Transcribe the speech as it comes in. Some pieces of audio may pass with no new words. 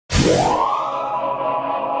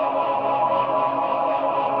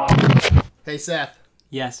Hey, Seth.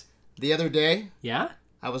 Yes. The other day, Yeah?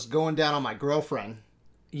 I was going down on my girlfriend.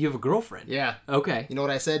 You have a girlfriend? Yeah. Okay. You know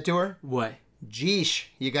what I said to her? What? Geesh,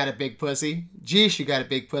 you got a big pussy. Geesh, you got a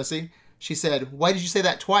big pussy. She said, why did you say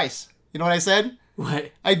that twice? You know what I said?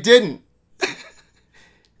 What? I didn't.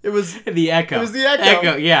 It was The echo. It was the echo.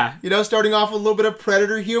 Echo, yeah. You know, starting off with a little bit of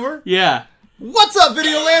Predator humor. Yeah. What's up,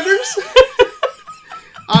 Videolanders?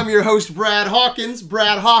 I'm your host, Brad Hawkins.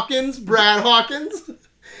 Brad Hawkins.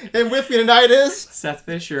 And with me tonight is... Seth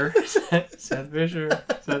Fisher. Seth Fisher.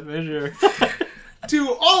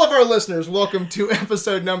 To all of our listeners, welcome to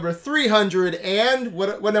episode number 300 and...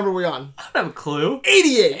 What number are we on? I don't have a clue.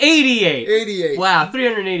 88. 88. Wow,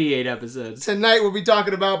 388 episodes. Tonight we'll be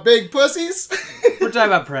talking about big pussies. We're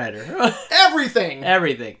talking about Predator. Everything.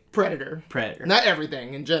 Everything. Predator. Not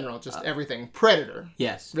everything in general, just everything. Predator.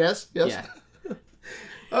 Yes. Yes? Yeah.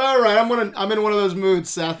 All right, I'm in one of those moods,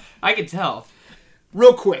 Seth. I can tell.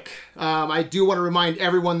 Real quick, I do want to remind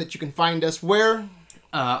everyone that you can find us where?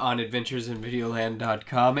 On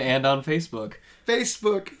adventuresinvideoland.com and on Facebook.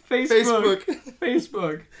 Facebook.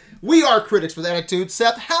 We are critics with attitude.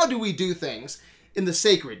 Seth, how do we do things in the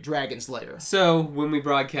sacred Dragon's Lair? So, when we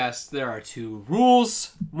broadcast, there are two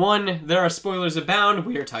rules. One, there are spoilers abound.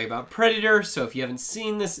 We are talking about Predator, so if you haven't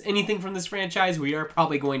seen anything from this franchise, we are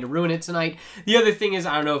probably going to ruin it tonight. The other thing is,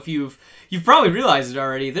 I don't know if you've probably realized it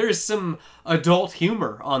already, there is some adult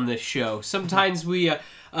humor on this show. Sometimes we get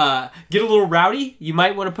a little rowdy. You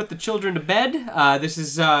might want to put the children to bed. This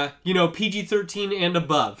is, PG-13 and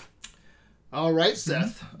above. All right,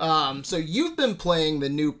 Seth. So you've been playing the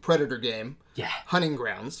new Predator game. Yeah. Hunting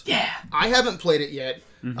Grounds. Yeah. I haven't played it yet.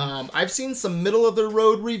 I've seen some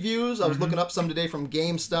middle-of-the-road reviews. I was looking up some today from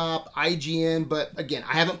GameStop, IGN, but again,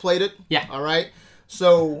 I haven't played it. Yeah. All right?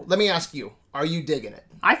 So let me ask you, are you digging it?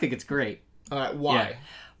 I think it's great. All right, why? Yeah.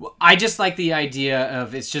 Well, I just like the idea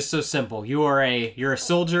of it's just so simple. You're a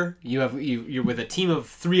soldier. You're with a team of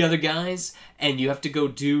 3 other guys, and you have to go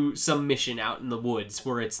do some mission out in the woods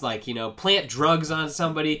where it's like, plant drugs on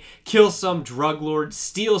somebody, kill some drug lord,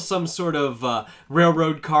 steal some sort of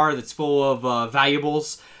railroad car that's full of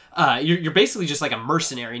valuables. You're basically just like a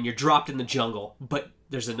mercenary, and you're dropped in the jungle. But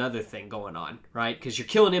there's another thing going on, right? Because you're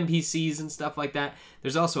killing NPCs and stuff like that.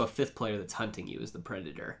 There's also a 5th player that's hunting you as the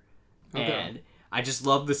Predator. Okay. And I just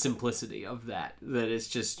love the simplicity of that. That it's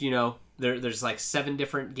just, there's like 7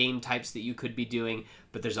 different game types that you could be doing,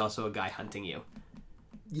 but there's also a guy hunting you.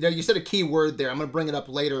 You said a key word there. I'm going to bring it up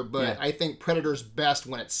later, but Yeah. I think Predator's best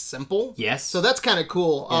when it's simple. Yes. So that's kind of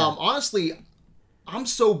cool. Yeah. Honestly, I'm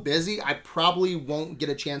so busy, I probably won't get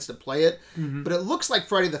a chance to play it, but it looks like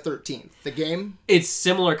Friday the 13th, the game. It's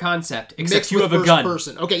similar concept, except Mixed you with have a first gun.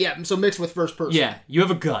 person. Okay, yeah, so mixed with first person. Yeah, you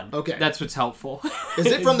have a gun. Okay. That's what's helpful. Is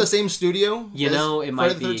it from the same studio? It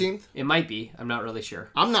might Friday be. the 13th? It might be. I'm not really sure.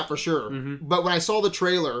 I'm not for sure. But when I saw the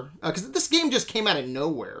trailer, because this game just came out of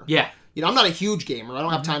nowhere. Yeah. I'm not a huge gamer. I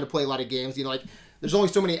don't have time to play a lot of games. There's only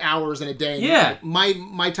so many hours in a day. Yeah.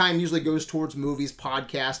 My time usually goes towards movies,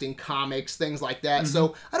 podcasting, comics, things like that.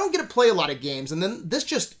 So I don't get to play a lot of games. And then this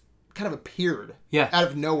just kind of appeared out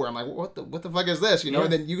of nowhere. I'm like, what the fuck is this?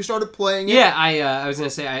 And then you started playing it. Yeah, I was going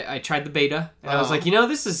to say, I tried the beta, and I was like,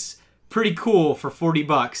 this is pretty cool for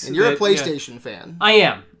 $40. And you're a PlayStation fan.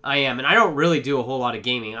 I am, and I don't really do a whole lot of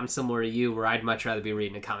gaming. I'm similar to you, where I'd much rather be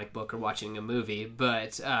reading a comic book or watching a movie.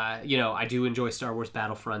 But I do enjoy Star Wars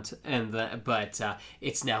Battlefront, but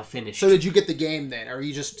it's now finished. So did you get the game then, or are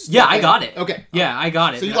you just? Yeah, I got it. Okay. Yeah, I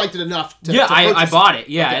got it. So you liked it enough to? Yeah, to I bought it.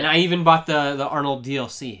 Yeah, Okay. and I even bought the Arnold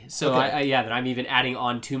DLC. So Okay. that I'm even adding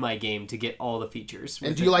on to my game to get all the features.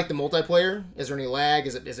 And do you like the multiplayer? Is there any lag?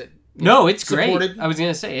 Is it? No, it's supported? great. I was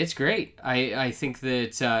gonna say it's great. I think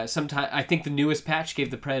that I think the newest patch gave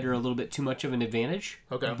the Predator a little bit too much of an advantage.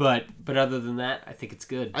 Okay. But other than that, I think it's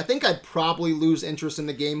good. I think I'd probably lose interest in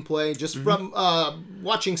the gameplay just from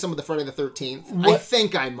watching some of the Friday the 13th. I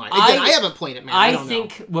think I might. Again, I haven't played it, man. I don't know.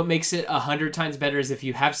 What makes it 100 times better is if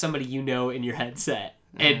you have somebody in your headset.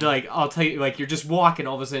 And, I'll tell you, you're just walking,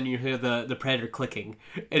 all of a sudden you hear the Predator clicking.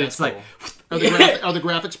 And That's it's like... Are the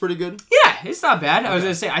graphics pretty good? Yeah, it's not bad. I was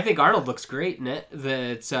going to say, I think Arnold looks great in it.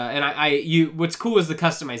 What's cool is the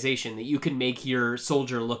customization, that you can make your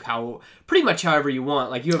soldier look pretty much however you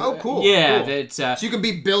want. Like you have, cool. Yeah. Cool. So you can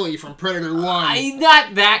be Billy from Predator 1.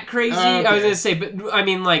 Not that crazy. Okay. I was going to say, but I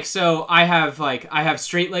mean, so I have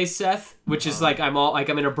straight-laced Seth, which is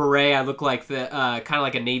I'm in a beret. I look like kind of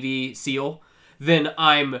like a Navy SEAL. Then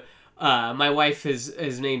I'm my wife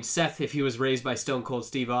is named Seth. If he was raised by Stone Cold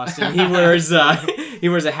Steve Austin, he wears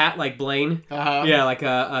a hat like Blaine. Yeah, like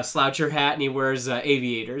a sloucher hat, and he wears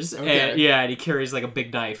aviators. Okay. And he carries like a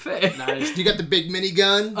big knife. Nice. Do you got the big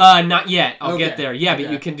minigun? Not yet. I'll get there. Yeah, but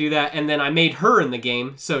you can do that. And then I made her in the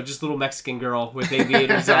game, so just a little Mexican girl with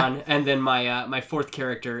aviators on. And then my fourth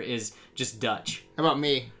character is just Dutch. How about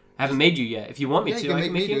me? I haven't made you yet. If you want me to, I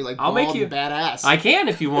can make you. Like, I'll make you badass. I can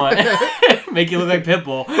if you want. Make you look like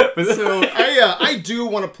Pitbull. So I do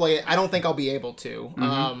want to play it. I don't think I'll be able to.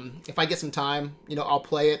 If I get some time, I'll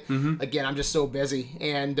play it. Again, I'm just so busy,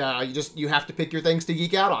 and you have to pick your things to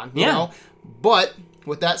geek out on. You know? But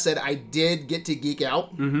with that said, I did get to geek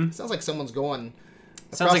out. Sounds like someone's going.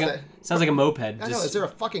 Sounds like a moped. I know. Is there a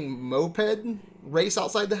fucking moped race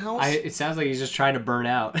outside the house? It sounds like he's just trying to burn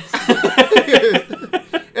out.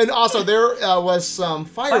 And also, there was some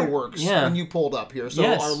fireworks when you pulled up here. So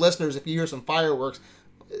our listeners, if you hear some fireworks,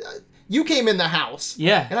 you came in the house.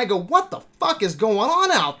 Yeah. And I go, what the fuck is going on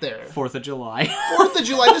out there? 4th of July. 4th of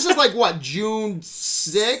July. This is like, what, June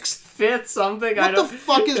 6th? 5th something? What the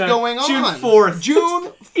fuck is going on? June 4th. June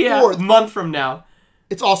 4th. Yeah, a month from now.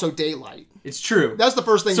 It's also daylight. It's true. That's the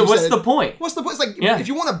first thing you said. So what's the point? What's the point? It's like, if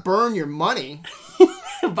you want to burn your money...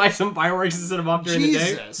 buy some fireworks and set them off during the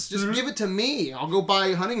day. Jesus, just give it to me. I'll go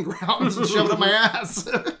buy hunting grounds and shove it up my ass.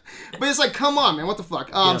 But it's like, come on, man, what the fuck?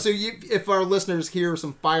 So if our listeners hear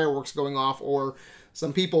some fireworks going off or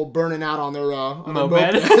some people burning out on their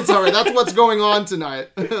mopeds, all right, that's what's going on tonight.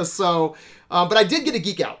 So, but I did get a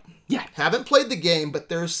geek out. Yeah. Haven't played the game, but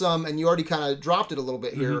there's some, and you already kind of dropped it a little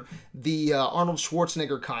bit here, the Arnold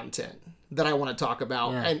Schwarzenegger content that I want to talk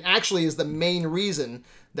about, and actually is the main reason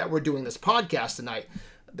that we're doing this podcast tonight.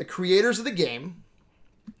 The creators of the game,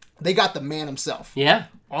 they got the man himself. Yeah.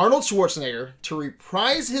 Arnold Schwarzenegger to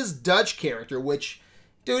reprise his Dutch character, which,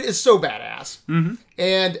 dude, is so badass.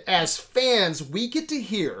 And as fans, we get to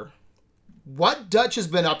hear what Dutch has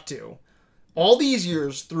been up to all these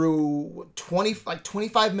years through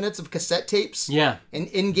 25 minutes of cassette tapes. Yeah. And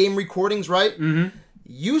in-game recordings, right?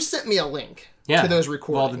 You sent me a link. To those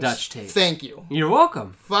recordings. All the Dutch tapes. Thank you. You're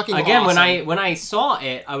welcome. Fucking Again, awesome. when I saw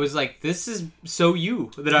it, I was like, this is so you.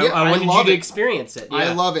 That I wanted you to experience it. Yeah.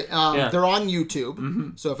 I love it. They're on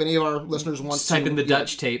YouTube. So if any of our listeners want to... type in the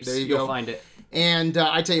Dutch tapes, you'll find it. And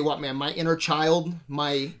I tell you what, man, my inner child,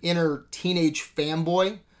 my inner teenage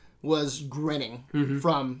fanboy was grinning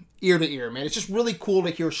from ear to ear, man. It's just really cool to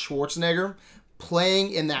hear Schwarzenegger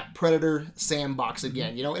playing in that Predator sandbox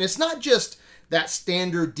again, And it's not just... that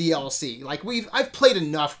standard DLC. Like I've played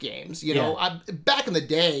enough games, back in the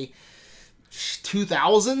day,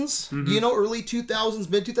 2000s, early 2000s,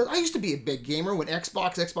 mid 2000s. I used to be a big gamer when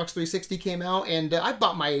Xbox 360 came out, and I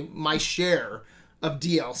bought my share of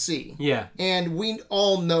DLC. Yeah. And we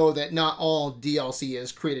all know that not all DLC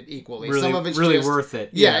is created equally. Really, some of it's really just, worth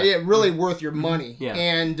it. Yeah, really worth your money. Yeah.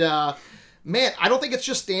 And man, I don't think it's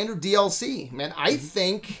just standard DLC, man. I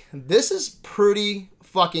think this is pretty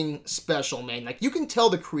fucking special, man. Like, you can tell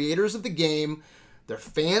the creators of the game, they're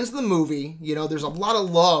fans of the movie. There's a lot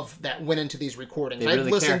of love that went into these recordings. I've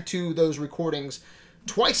listened to those recordings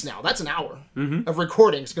twice now. That's an hour of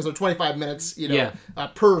recordings because they're 25 minutes,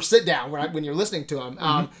 per sit down when you're listening to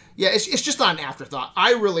them. It's just not an afterthought.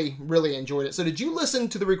 I really, really enjoyed it. So did you listen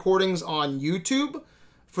to the recordings on YouTube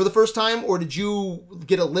for the first time, or did you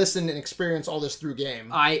get to listen and experience all this through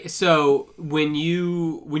game? So when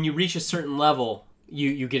you reach a certain level,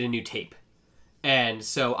 you get a new tape. And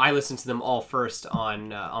so I listened to them all first on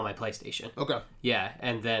my PlayStation. Okay. Yeah,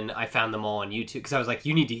 and then I found them all on YouTube because I was like,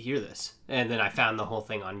 you need to hear this. And then I found the whole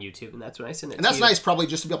thing on YouTube, and that's when I sent it to you. And that's nice, probably,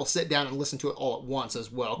 just to be able to sit down and listen to it all at once as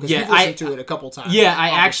well. Because you've listened to it a couple times. Yeah,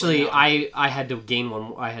 I had to gain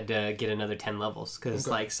one. I had to get another 10 levels. Because,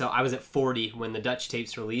 so I was at 40 when the Dutch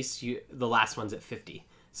tapes released. The last one's at 50.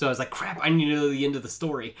 So I was like, crap, I need to know the end of the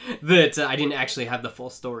story. That I didn't actually have the full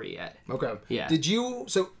story yet. Okay. Yeah. Did you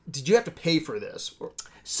have to pay for this?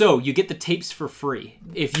 So you get the tapes for free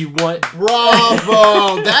if you want.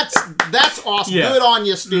 Bravo! That's awesome. Yeah. Good on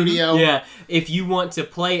you, studio. Yeah. If you want to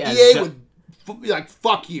play as EA would be like,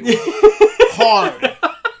 fuck you. Hard.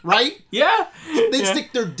 Right? Yeah. They'd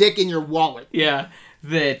stick their dick in your wallet. Yeah.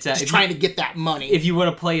 Just trying to get that money. If you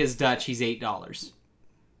want to play as Dutch, he's $8.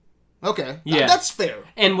 Okay. Yeah. That's fair.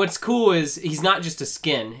 And what's cool is he's not just a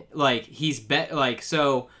skin. Like, he's in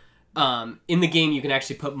the game you can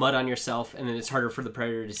actually put mud on yourself, and then it's harder for the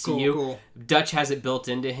Predator to see you. Cool. Dutch has it built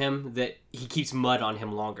into him that he keeps mud on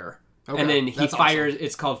him longer. Okay. And then he fires, awesome.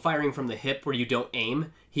 It's called firing from the hip, where you don't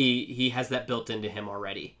aim. He has that built into him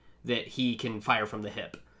already, that he can fire from the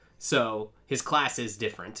hip. So his class is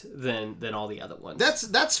different than all the other ones.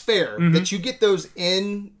 That's fair. That you get those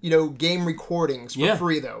in, game recordings for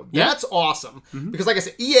free though. That's awesome. Because like I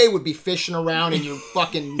said, EA would be fishing around in your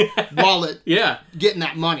fucking wallet getting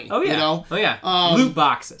that money. Oh yeah. Oh yeah. Loot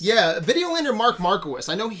boxes. Yeah. Videolander Mark Markowitz.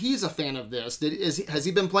 I know he's a fan of this. Has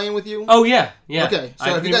he been playing with you? Oh yeah. Yeah. Okay.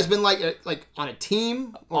 So have you guys been like on a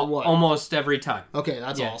team or what? Almost every time. Okay,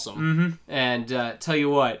 that's awesome. And tell you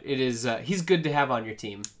what, it is he's good to have on your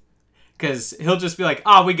team. Because he'll just be like,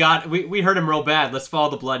 oh, we hurt him real bad. Let's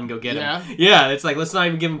follow the blood and go get him. Yeah, it's like, let's not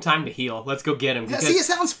even give him time to heal. Let's go get him. Yeah, see, it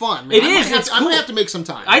sounds fun. Man. It's cool. I'm going to have to make some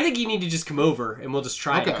time. I think you need to just come over, and we'll just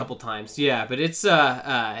try it a couple times. Yeah, but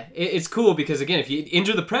it's cool because, again, if you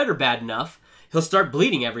injure the Predator bad enough, he'll start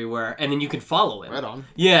bleeding everywhere, and then you can follow him. Right on.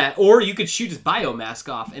 Yeah, or you could shoot his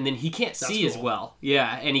biomask off, and then he can't see as well.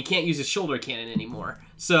 Yeah, and he can't use his shoulder cannon anymore.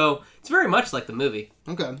 So it's very much like the movie.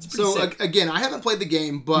 Okay. So, again, I haven't played the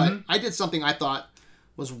game, but I did something I thought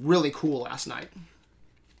was really cool last night.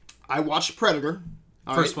 I watched Predator.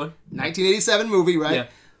 First one. 1987 movie, right? Yeah.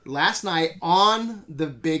 Last night on the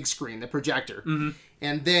big screen, the projector.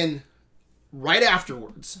 And then right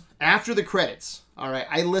afterwards, after the credits, all right,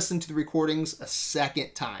 I listened to the recordings a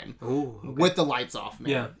second time with the lights off,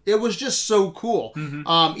 man. Yeah. It was just so cool.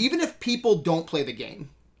 Even if people don't play the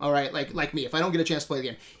game, all right, like me, if I don't get a chance to play the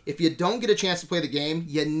game, if you don't get a chance to play the game,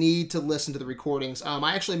 you need to listen to the recordings.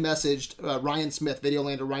 I actually messaged Ryan Smith,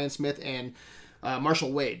 Videolander Ryan Smith, and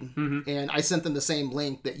Marshall Wade, and I sent them the same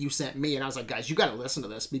link that you sent me, and I was like, guys, you got to listen to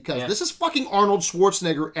this because this is fucking Arnold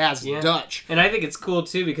Schwarzenegger as Dutch. And I think it's cool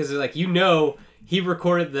too because he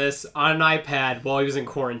recorded this on an iPad while he was in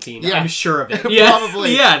quarantine. Yeah. I'm sure of it.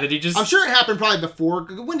 Probably. Yeah, that he just... I'm sure it happened probably before.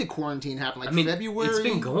 When did quarantine happen? February? It's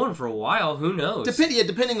been going for a while. Who knows?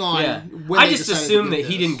 Depending on when I just assumed that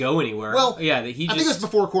he didn't go anywhere. Well, that he I think it was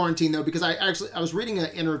before quarantine, though, because I was reading an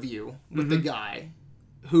interview with the guy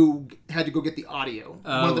who had to go get the audio.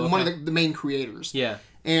 One of the main creators. Yeah.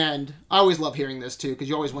 And I always love hearing this, too, because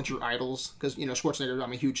you always want your idols. Because, Schwarzenegger,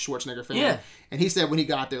 I'm a huge Schwarzenegger fan. Yeah. And he said when he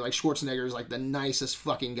got there, Schwarzenegger is, the nicest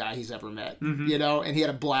fucking guy he's ever met. And he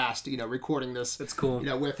had a blast, recording this. That's cool.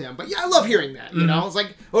 With him. But, yeah, I love hearing that, I was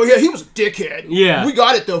like, oh, yeah, he was a dickhead. Yeah. We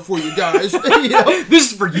got it, though, for you guys.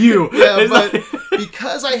 This is for you. Yeah, but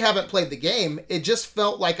because I haven't played the game, it just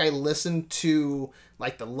felt like I listened to,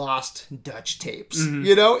 the Lost Dutch tapes.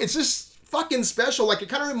 It's just fucking special. It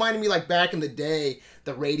kind of reminded me, back in the day,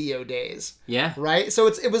 the radio days. Yeah. Right? So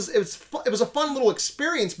it was a fun little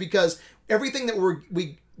experience because everything that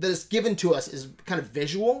is given to us is kind of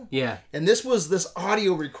visual. Yeah. And this was this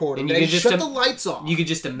audio recording. And you could shut the lights off. You could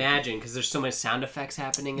just imagine because there's so many sound effects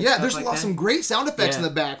happening. And there's some great sound effects in the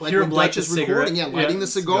back. Like when Dutch is recording, lighting the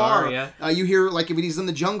cigar. You hear if he's in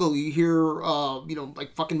the jungle, you hear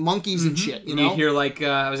fucking monkeys and shit. You hear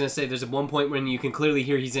I was gonna say there's one point when you can clearly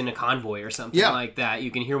hear he's in a convoy or something like that. You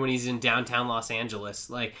can hear when he's in downtown Los Angeles.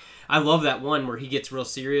 I love that one where he gets real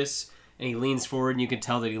serious. And he leans forward, and you can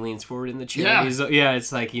tell that he leans forward in the chair. Yeah,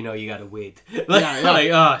 it's you gotta wait. So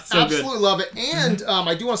absolutely good. Love it. And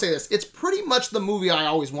I do want to say this: it's pretty much the movie I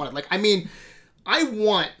always wanted. I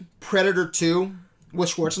want Predator 2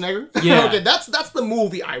 with Schwarzenegger. Yeah, okay, that's the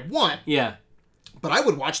movie I want. Yeah. But I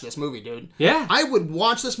would watch this movie, dude. Yeah. I would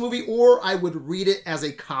watch this movie, or I would read it as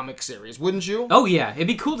a comic series, wouldn't you? Oh, yeah. It'd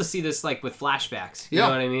be cool to see this, with flashbacks. You know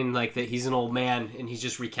what I mean? That he's an old man, and he's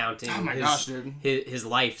just recounting his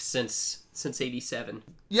life since 87.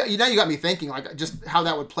 Yeah, now you got me thinking, just how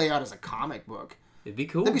that would play out as a comic book. It'd be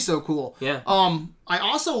cool. That'd be so cool. Yeah. I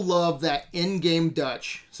also love that in-game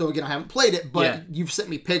Dutch. So, again, I haven't played it, but you've sent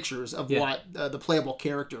me pictures of what the playable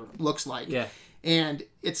character looks like. Yeah. And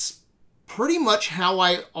it's pretty much how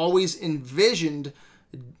I always envisioned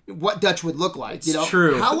what Dutch would look like. It's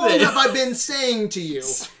true. How long have I been saying to you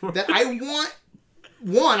that I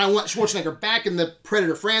want Schwarzenegger back in the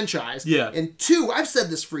Predator franchise. Yeah. And two, I've said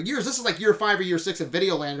this for years. This is year 5 or year 6 of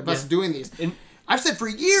Videoland of us doing these. And I've said for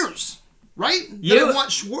years, right? Yeah. That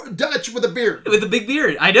I want Dutch with a beard. With a big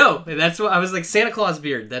beard. I know. And that's what I was Santa Claus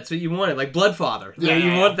beard. That's what you wanted. Bloodfather. Yeah.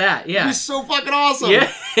 You want that. Yeah. He's so fucking awesome.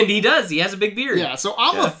 Yeah. And he does. He has a big beard. Yeah. So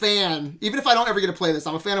I'm a fan. Even if I don't ever get to play this,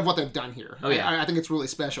 I'm a fan of what they've done here. Oh, yeah. I think it's really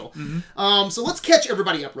special. Mm-hmm. So let's catch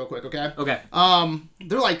everybody up real quick, okay? Okay.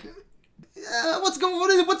 They're like, what's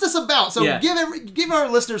this about? So give our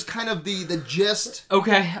listeners kind of the gist.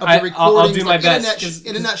 Okay, of the recordings. I'll do my best.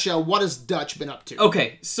 In a nutshell, what has Dutch been up to?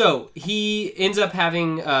 Okay, so he ends up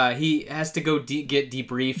having he has to go get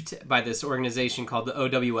debriefed by this organization called the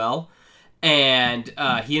OWL, and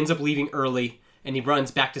he ends up leaving early, and he runs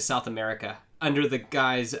back to South America. under the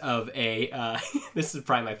guise of a this is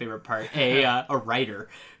probably my favorite part, a writer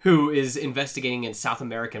who is investigating in South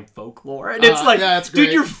American folklore, and it's like,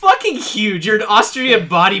 dude, you're fucking huge. You're an Austrian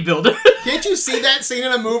bodybuilder. Can't you see that scene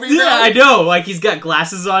in a movie? Yeah, I know. Like he's got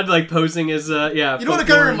glasses on, like posing as You know what it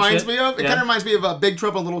kind of reminds me of? It kind of reminds me of Big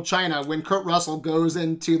Trouble in Little China when Kurt Russell goes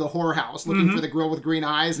into the whorehouse looking for the girl with green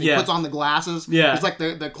eyes, and he puts on the glasses. Yeah, it's like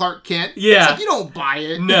the Clark Kent. Yeah, it's like you don't buy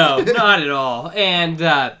it. No, not at all. And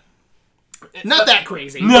not that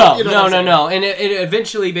crazy. No, no. And it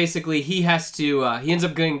eventually, basically, he has to. He ends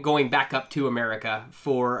up going back up to America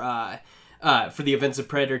for the events of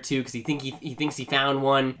Predator 2 because he thinks he found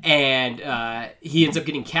one, and he ends up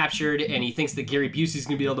getting captured, and he thinks that Gary Busey's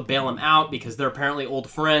going to be able to bail him out because they're apparently old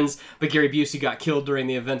friends. But Gary Busey got killed during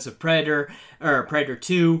the events of Predator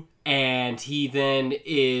 2, and he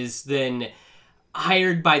is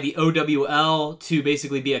hired by the OWL to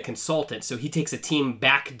basically be a consultant. So he takes a team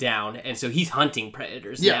back down, and so he's hunting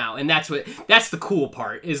predators now. And that's the cool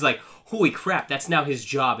part, is like, holy crap, that's now his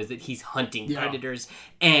job, is that he's hunting predators.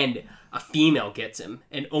 And a female gets him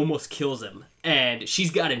and almost kills him. And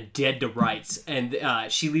she's got him dead to rights. And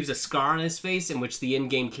she leaves a scar on his face, in which the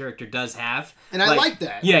in-game character does have. And I like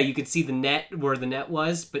that. Yeah, you can see the net, where the net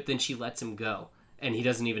was, but then she lets him go. And he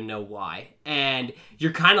doesn't even know why. And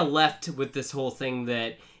you're kind of left with this whole thing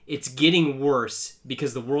that it's getting worse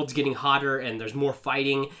because the world's getting hotter and there's more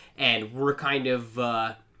fighting, and we're kind of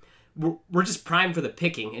we're just primed for the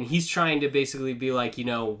picking. And he's trying to basically be like,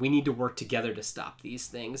 we need to work together to stop these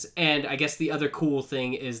things. And I guess the other cool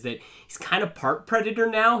thing is that he's kind of part predator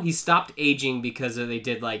now. He stopped aging because they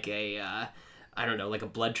did like a I don't know, like a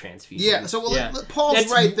blood transfusion. Yeah, so Paul's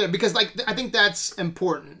right there, because like I think that's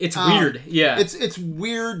important. It's weird, yeah. It's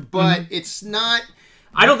weird, but it's not...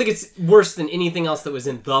 I don't think it's worse than anything else that was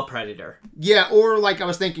in The Predator. Yeah, or like I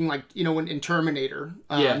was thinking, like, in Terminator,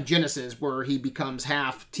 Genesis, where he becomes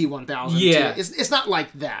half T-1000. Yeah. It's not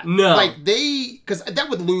like that. No. Like, because that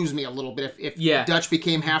would lose me a little bit if Dutch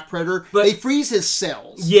became half Predator. But they freeze his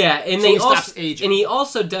cells. Yeah, and he stops aging. And he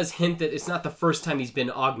also does hint that it's not the first time he's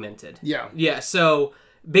been augmented. Yeah. Yeah, so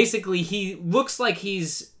basically he looks like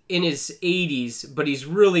he's in his 80s, but he's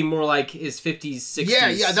really more like his 50s,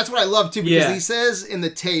 60s. Yeah, that's what I love too, because he says in the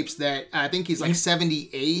tapes that I think he's like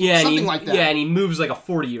 78, something like that. Yeah, and he moves like a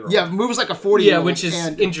 40-year-old. Yeah, moves like a 40-year-old. Yeah, which is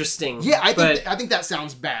interesting. Yeah, I think that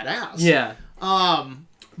sounds badass. Yeah.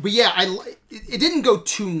 But yeah, it didn't go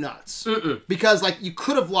too nuts. Because like you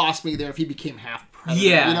could have lost me there if he became half Predator.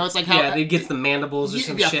 Yeah. It's like how he gets the mandibles or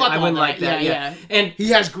some shit. I wouldn't like that. Yeah. And he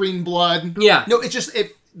has green blood. Yeah. No, it's just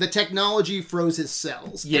the technology froze his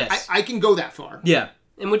cells. Yes. I can go that far. Yeah.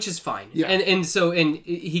 And which is fine. Yeah. And so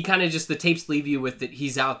he kind of just, the tapes leave you with that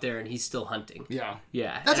he's out there and he's still hunting. Yeah.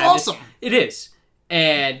 Yeah. That's awesome. It is.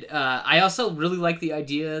 And I also really like the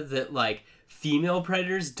idea that like female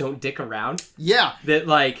predators don't dick around. Yeah. That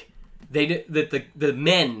like that the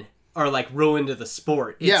men are like real into the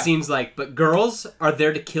sport. It seems like, but girls are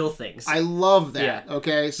there to kill things. I love that. Yeah.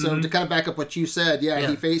 Okay. So to kind of back up what you said,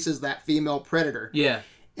 he faces that female predator. Yeah.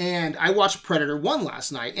 And I watched Predator 1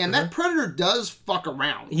 last night, and that Predator does fuck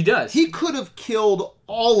around. He does. He could have killed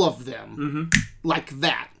all of them like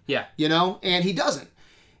that. Yeah. And he doesn't.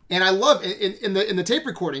 And I love in the tape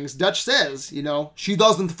recordings, Dutch says, she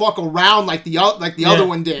doesn't fuck around like the other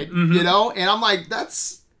one did, and I'm like,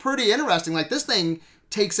 that's pretty interesting. Like, this thing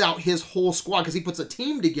takes out his whole squad because he puts a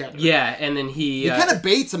team together. Yeah, and then he kind of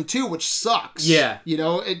baits them too, which sucks. Yeah.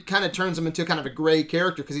 It kind of turns him into kind of a gray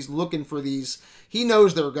character because he's looking for these. He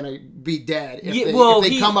knows they're going to be dead if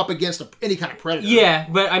they come up against any kind of predator. Yeah,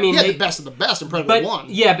 but I mean... He had the best of the best in Predator 1.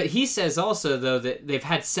 Yeah, but he says also, though, that they've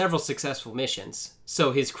had several successful missions.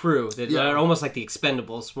 So his crew, that are almost like the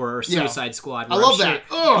Expendables, or Suicide Squad. I love that.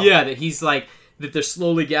 Yeah, that he's like... That they're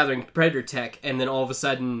slowly gathering predator tech, and then all of a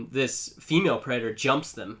sudden, this female predator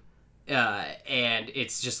jumps them. And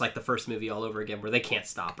it's just like the first movie all over again, where they can't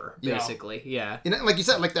stop her, basically. Yeah. And like you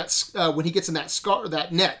said, like that when he gets in that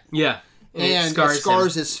net. Yeah. And it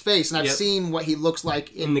scars his face. And I've seen what he looks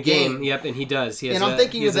like in the game. Yep, and he does. I'm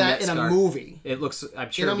thinking of that in a movie. It looks, I'm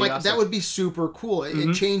sure. And I'm like, that would be super cool.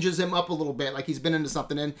 It changes him up a little bit, like he's been into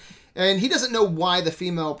something. And he doesn't know why the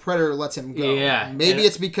female predator lets him go. Yeah. Maybe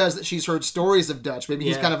it's because she's heard stories of Dutch. Maybe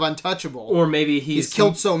he's kind of untouchable. Or maybe he's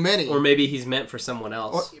killed so many. Or maybe he's meant for someone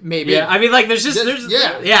else. Or maybe. Yeah, I mean, like, that's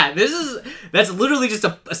literally just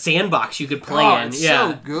a sandbox you could play in. It's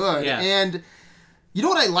so good. Yeah. And you know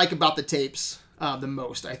what I like about the tapes the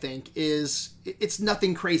most, I think, is it's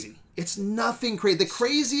nothing crazy. It's nothing crazy. The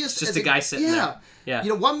craziest... Just a guy sitting there. Yeah.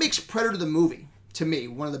 What makes Predator the movie, to me,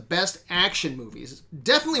 one of the best action movies,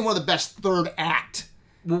 definitely one of the best third act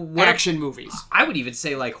action movies. I would even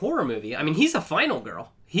say like horror movie. I mean, he's a final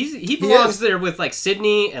girl. He belongs there with like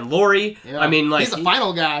Sydney and Laurie. Yeah. I mean, like he's a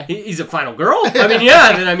final guy. He's a final girl. I mean,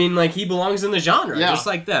 yeah. Then I mean, like he belongs in the genre, just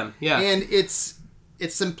like them. Yeah. And it's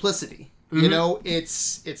simplicity. You know,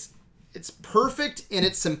 it's perfect in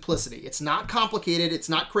its simplicity. It's not complicated. It's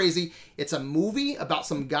not crazy. It's a movie about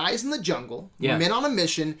some guys in the jungle, men on a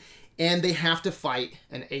mission, and they have to fight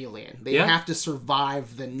an alien. They have to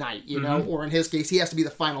survive the night, you know? Or in his case, he has to be the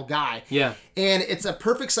final guy. Yeah. And it's a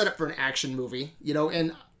perfect setup for an action movie, you know?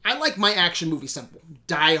 And I like my action movie simple.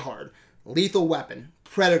 Die Hard, Lethal Weapon,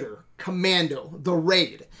 Predator, Commando, The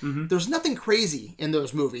Raid. There's nothing crazy in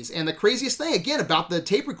those movies. And the craziest thing, again, about the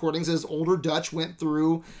tape recordings is older Dutch went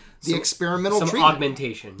through the experimental treatment. Some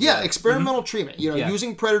augmentation. Yeah, experimental treatment. You know,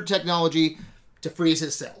 using Predator technology to freeze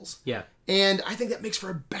his cells. Yeah. And I think that makes for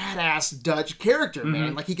a badass Dutch character,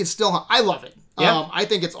 man. Like, he can still... I love it. Yeah. I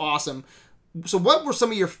think it's awesome. So what were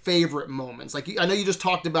some of your favorite moments? Like, I know you just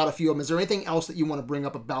talked about a few of them. Is there anything else that you want to bring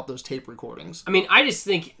up about those tape recordings? I mean, I just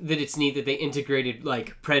think that it's neat that they integrated,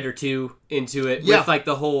 like, Predator 2 into it with, like,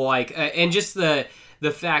 the whole, like... and just the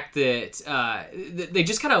fact that they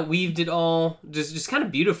just kind of weaved it all just kind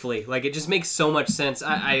of beautifully. Like, it just makes so much sense. Him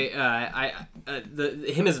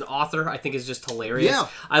as an author, I think, is just hilarious. Yeah.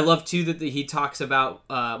 I love, too, that he talks about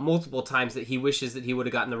multiple times that he wishes that he would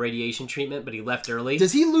have gotten the radiation treatment, but he left early.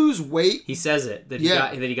 Does he lose weight? He says it, that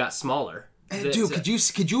he got smaller. And dude, could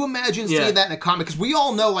you imagine seeing that in a comic? Because we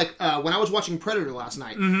all know, like, when I was watching Predator last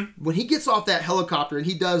night, when he gets off that helicopter and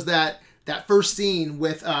he does that first scene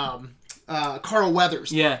with... Carl Weathers.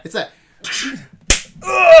 Yeah. It's that... You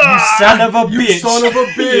son of a bitch. You son of a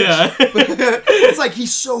bitch. Yeah. It's like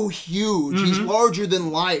he's so huge. He's larger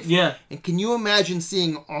than life. Yeah. And can you imagine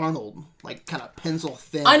seeing Arnold, like, kind of pencil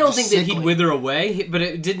thin? I don't think that he'd wither away, but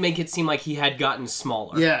it did make it seem like he had gotten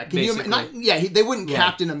smaller. Yeah. Can you they wouldn't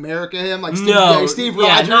Captain America him like Steve Rogers.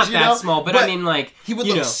 Yeah, not that small, but I mean, like, he would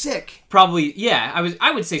look sick. Probably, yeah.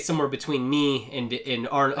 I would say somewhere between me and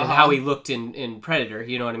Arnold and how he looked in Predator.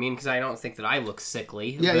 You know what I mean? Because I don't think that I look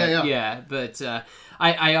sickly. Yeah. But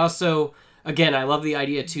I also, again, I love the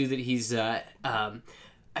idea too that he's.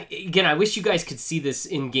 Again, I wish you guys could see this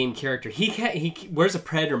in-game character. He wears a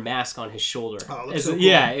Predator mask on his shoulder. Oh, that's so cool.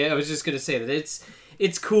 Yeah, I was just gonna say that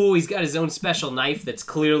it's cool. He's got his own special knife that's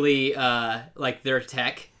clearly like their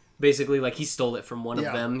tech. Basically, like, he stole it from one of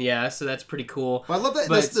them. Yeah, so that's pretty cool. Well, I love that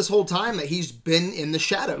this whole time that he's been in the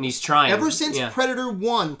shadows. And he's trying. Ever since Predator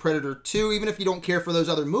 1, Predator 2, even if you don't care for those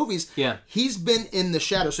other movies, he's been in the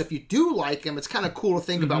shadows. So if you do like him, it's kind of cool to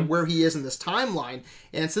think about where he is in this timeline.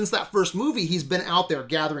 And since that first movie, he's been out there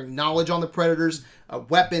gathering knowledge on the Predators,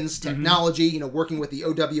 weapons, technology, you know, working with the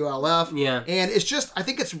OWLF. Yeah. And it's just, I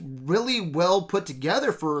think it's really well put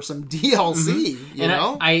together for some DLC, you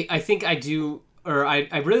know? I think I do... Or I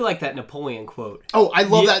really like that Napoleon quote. Oh, I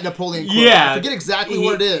love that Napoleon quote. Yeah. I forget exactly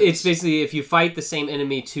what it is. It's basically, if you fight the same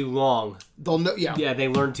enemy too long, they'll know. Yeah. Yeah, they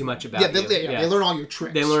learn too much about you. They learn all your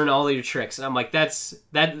tricks. They learn all your tricks. And I'm like, that's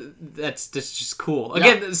just cool.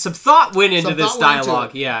 Again, some thought went into this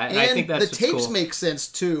dialogue. Yeah, and I think that's the tapes make sense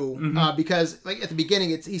too, because like at the beginning,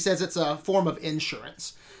 he says it's a form of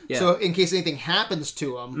insurance. Yeah. So in case anything happens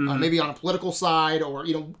to him, maybe on a political side, or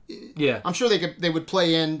I'm sure they would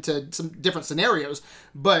play into some different scenarios,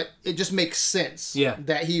 but it just makes sense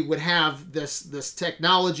that he would have this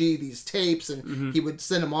technology, these tapes, and he would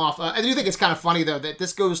send them off. I do think it's kind of funny though that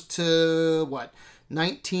this goes to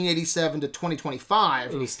 1987 to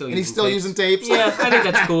 2025, and he's still using tapes. Yeah, I think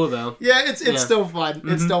that's cool though. Yeah, it's still fun.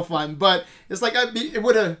 It's still fun, but it's like it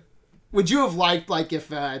would have. Would you have liked, like, if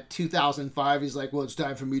 2005, he's like, well, it's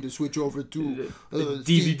time for me to switch over to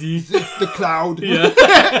DVD, the cloud. Yeah.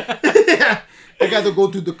 Yeah. I gotta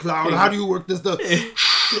go to the cloud. How do you work this?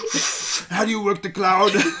 How do you work the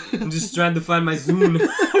cloud? I'm just trying to find my Zune.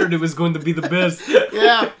 I heard it was going to be the best.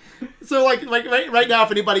 Yeah. So, like right now,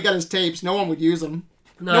 if anybody got his tapes, no one would use them.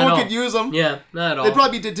 No one could use them. Yeah, not at all. They'd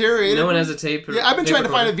probably be deteriorated. No one has a tape. I've been trying to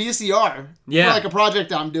find a VCR for like a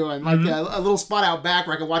project I'm doing, like a little spot out back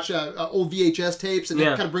where I can watch old VHS tapes and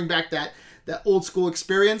kind of bring back that old school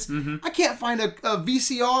experience. I can't find a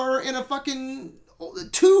VCR in a fucking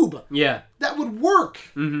tube. Yeah, that would work.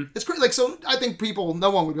 It's great. Like, so I think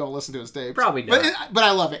no one would be able to listen to his tapes. Probably not. But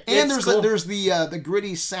I love it. And there's the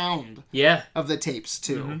gritty sound. Of the tapes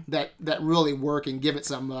too that really work and give it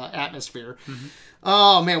some atmosphere.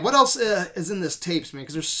 Oh, man, what else is in this tapes, man?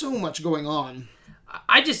 Because there's so much going on.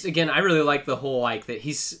 I really like the whole, like, that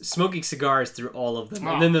he's smoking cigars through all of them.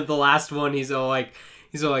 And then the last one, he's all like,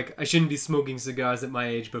 I shouldn't be smoking cigars at my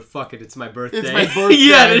age, but fuck it, it's my birthday. It's my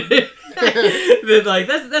birthday. Like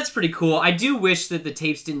that's pretty cool. I do wish that the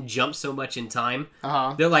tapes didn't jump so much in time.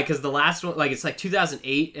 They're like, because the last one, like, it's like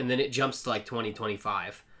 2008, and then it jumps to like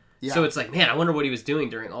 2025. Yeah. So it's like, man, I wonder what he was doing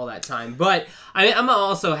during all that time. But I'm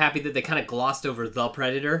also happy that they kind of glossed over The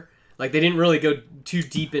Predator. Like, they didn't really go too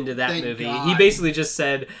deep into that movie. God. He basically just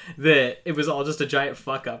said that it was all just a giant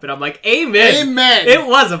fuck-up. And I'm like, amen! Amen! It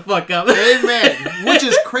was a fuck-up. Amen! Which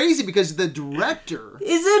is crazy because the director...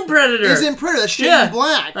 is in Predator. That's Shane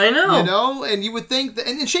Black. I know. You know? And you would think... that,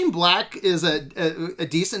 and Shane Black is a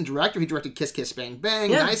decent director. He directed Kiss Kiss Bang Bang,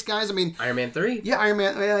 Nice Guys. I mean... Iron Man 3? Yeah, Iron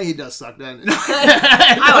Man... Yeah, he does suck, doesn't he?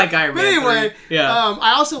 I like Iron Man 3. But anyway,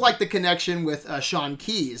 I also like the connection with Sean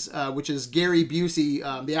Keyes, which is Gary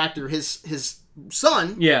Busey, the actor, his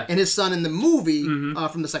son, and his son in the movie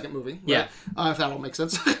from the second movie. Right? If that all makes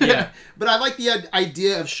sense. But I like the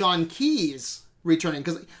idea of Sean Keyes returning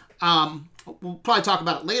because we'll probably talk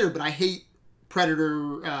about it later. But I hate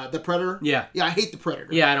Predator, the Predator. Yeah, I hate the Predator.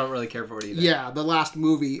 Yeah, I don't really care for it either. Yeah, the last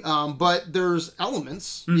movie. But there's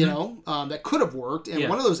elements, you know, that could have worked, and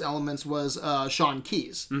one of those elements was Sean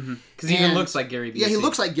Keyes because he even looks like Gary Busey. Yeah, he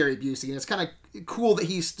looks like Gary Busey, and it's kind of cool that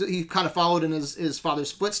he kind of followed in his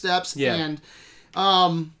father's footsteps. And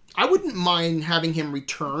I wouldn't mind having him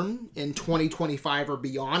return in 2025 or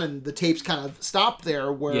beyond, and the tapes kind of stop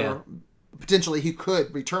there where potentially he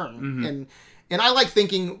could return. And I like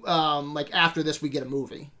thinking like after this we get a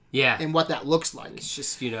movie. Yeah. And what that looks like. It's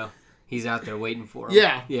just, you know, he's out there waiting for him.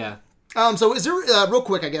 Yeah. Yeah. So is there real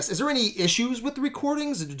quick, I guess, is there any issues with the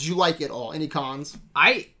recordings? Did you like it all? Any cons?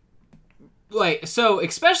 So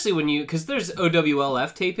especially when because there's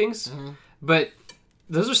OWLF tapings, but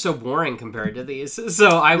those are so boring compared to these. So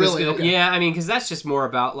I was I mean, because that's just more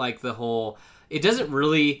about like the whole. It doesn't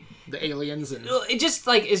really the aliens and it just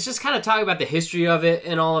like it's just kind of talking about the history of it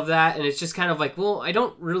and all of that, and it's just kind of like, well, I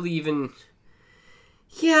don't really even.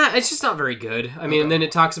 Yeah, it's just not very good. I mean, and then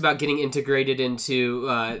it talks about getting integrated into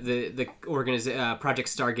the Project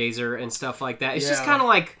Stargazer and stuff like that. It's just kind of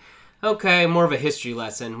like. Okay, more of a history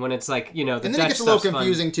lesson when it's like, you know, the Dutch stuff's fun. And then it gets a little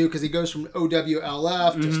confusing, too, because he goes from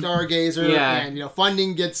OWLF to Stargazer, and, you know,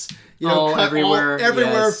 funding gets, you know, cut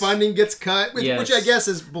everywhere. Funding gets cut, which I guess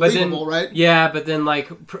is believable, right? Yeah, but then, like,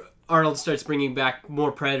 Arnold starts bringing back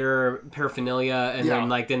more Predator paraphernalia, and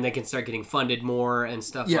then they can start getting funded more and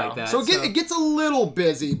stuff like that. So it gets a little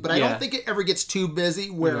busy, but I don't think it ever gets too busy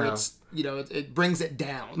where it's, you know, it brings it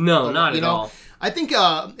down. No, not at all. I think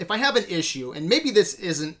if I have an issue, and maybe this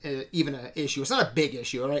isn't even an issue, it's not a big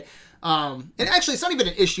issue, all right? And actually, it's not even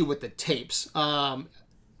an issue with the tapes. My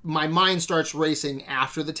mind starts racing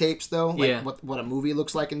after the tapes, though, like what a movie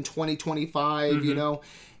looks like in 2025, you know?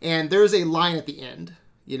 And there's a line at the end.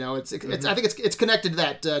 You know, it's I think it's connected to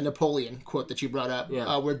that Napoleon quote that you brought up,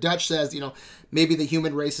 where Dutch says, you know, maybe the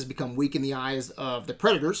human race has become weak in the eyes of the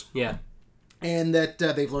predators. Yeah. And that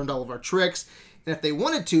they've learned all of our tricks. And if they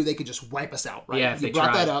wanted to, they could just wipe us out, right? Yeah, if you they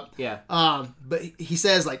brought tried. that up. Yeah. But he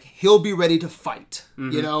says, like, he'll be ready to fight.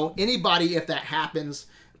 You know, anybody, if that happens,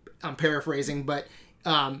 I'm paraphrasing, but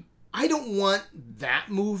I don't want that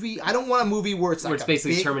movie. I don't want a movie where it's like it's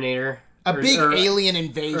basically Terminator. A big alien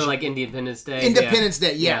invasion. Or like Independence Day. Independence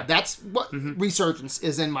Day, yeah. That's what Resurgence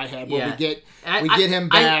is in my head, where we get him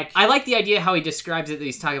back. I like the idea how he describes it, that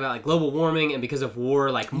he's talking about like global warming, and because of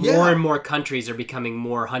war, like more and more countries are becoming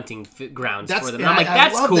more hunting grounds for them. And I'm like,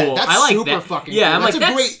 that's cool. That. That's I like super that. fucking yeah, cool.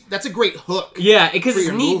 I'm like, that's a great hook. Yeah, because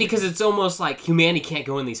it's neat because it's almost like humanity can't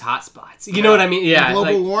go in these hot spots. You know what I mean? Yeah. And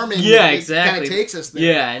global warming exactly. kind of takes us there.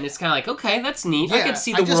 Yeah, and it's kind of like, okay, that's neat. I could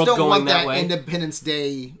see the world going that way. I just don't want that Independence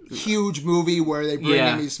Day huge movie where they bring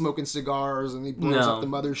in these smoking cigars and he blows up the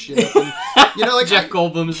mothership. And, you know, like Jeff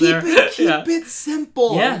Goldblum's there. Keep it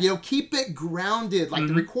simple. Yeah. You know, keep it grounded. Like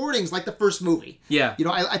the recordings, like the first movie. Yeah. You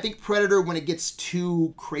know, I think Predator, when it gets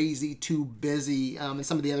too crazy, too busy, in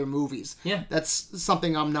some of the other movies. Yeah. That's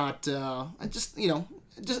something I'm not. I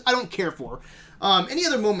don't care for. Any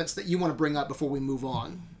other moments that you want to bring up before we move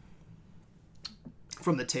on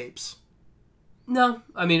from the tapes? No,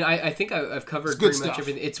 I mean, I think I've covered pretty much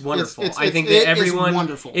everything. It's wonderful. I think that everyone,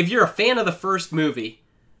 if you're a fan of the first movie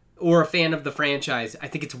or a fan of the franchise, I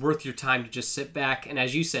think it's worth your time to just sit back and,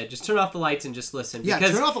 as you said, just turn off the lights and just listen. Yeah,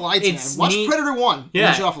 turn off the lights, man. Watch Predator 1.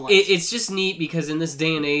 Yeah, turn off the lights. It's just neat because in this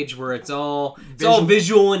day and age where it's all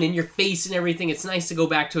visual and in your face and everything, it's nice to go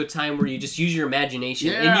back to a time where you just use your imagination.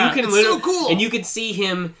 Yeah, and you can so cool. And you can see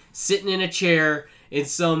him sitting in a chair in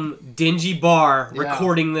some dingy bar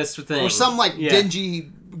recording this thing. Or some dingy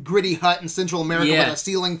gritty hut in Central America with a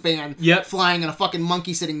ceiling fan flying and a fucking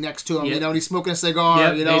monkey sitting next to him, you know, and he's smoking a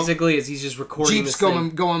cigar, you know. Basically, as he's just recording Jeeps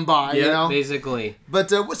going by, you know. Basically. But,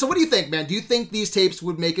 so what do you think, man? Do you think these tapes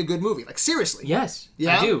would make a good movie? Like, seriously? Yes,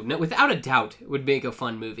 I do. No, without a doubt, it would make a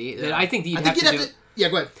fun movie. Yeah. I think that you'd have to... Yeah,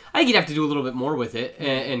 go ahead. I think you'd have to do a little bit more with it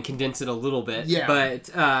and condense it a little bit. Yeah. But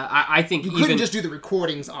I think you couldn't just do the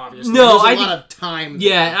recordings, obviously. No, There's a lot of time.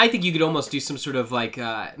 Yeah, I think you could almost do some sort of like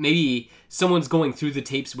maybe someone's going through the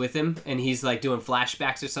tapes with him and he's like doing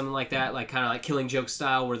flashbacks or something like that, like kind of like Killing Joke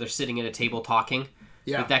style, where they're sitting at a table talking.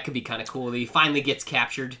 Yeah. Like, that could be kind of cool. He finally gets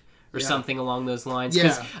captured or something along those lines.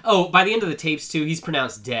 Yeah. By the end of the tapes too, he's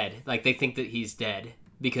pronounced dead. Like, they think that he's dead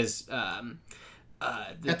because.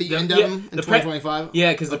 At the end of him in 2025?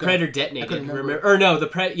 Yeah, because the Predator detonated.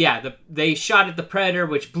 They shot at the Predator,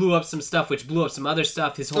 which blew up some stuff, which blew up some other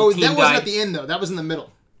stuff. His whole team died. That wasn't at the end, though. That was in the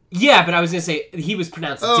middle. Yeah, but I was going to say, he was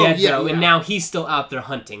pronounced dead, though, and now he's still out there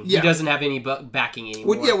hunting. Yeah. He doesn't have any backing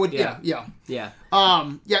anymore. Again,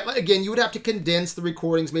 you would have to condense the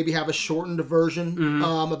recordings, maybe have a shortened version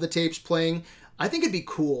of the tapes playing. I think it'd be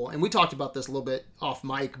cool, and we talked about this a little bit off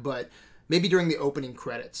mic, but... Maybe during the opening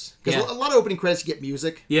credits. Because a lot of opening credits, you get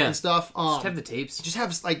music and stuff. Just have the tapes. Just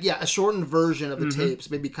have, a shortened version of the tapes,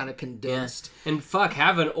 maybe kind of condensed. Yeah. And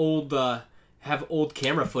have an old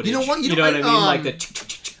camera footage. You know what? You know what I mean? Like the...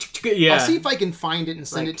 Yeah. I'll see if I can find it and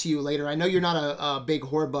send it to you later. I know you're not a big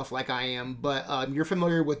horror buff like I am, but you're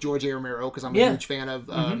familiar with George A. Romero, because I'm a huge fan of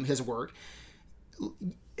his work.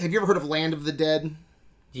 Have you ever heard of Land of the Dead?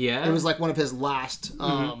 Yeah. It was like one of his last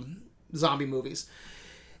zombie movies.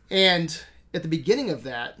 And at the beginning of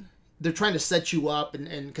that, they're trying to set you up,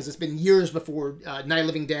 and because it's been years before Night of the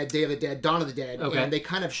Living Dead, Day of the Dead, Dawn of the Dead, and they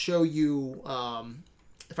kind of show you,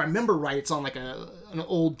 if I remember right, it's on like an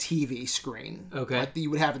old TV screen, like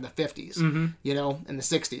you would have in the 50s, you know, in the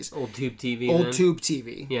 60s. Old tube TV. Tube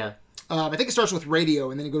TV. Yeah. I think it starts with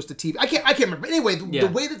radio and then it goes to TV. I can't remember. Anyway, the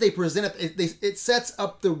way that they present it sets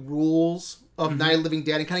up the rules of Night of the Living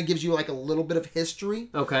Dead and kind of gives you like a little bit of history.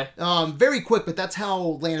 Okay. Very quick, but that's how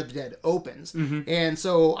Land of the Dead opens. And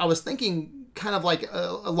so I was thinking kind of like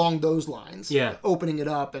along those lines. Yeah. Opening it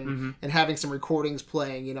up and having some recordings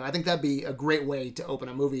playing. You know, I think that'd be a great way to open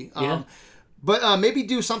a movie. But maybe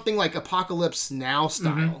do something like Apocalypse Now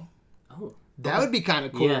style. Oh. That would be kind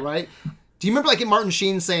of cool, right? Do you remember, like, in Martin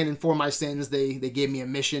Sheen saying in For My Sins, they gave me a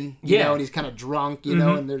mission, you know, and he's kind of drunk, you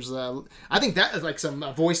know, and there's, I think that is, like, some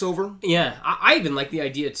voiceover. Yeah, I even like the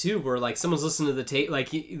idea, too, where, like, someone's listening to the tape, like,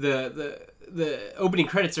 the opening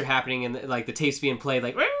credits are happening, and, like, the tape's being played,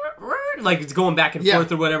 like it's going back and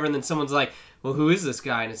forth or whatever, and then someone's like, well, who is this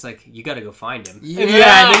guy? And it's like, you gotta go find him.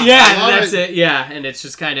 Yeah, and that's it. Yeah, and it's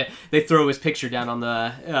just kind of, they throw his picture down on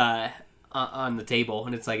the table,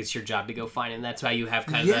 and it's like, it's your job to go find it. And that's why you have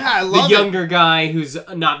kind of the younger guy who's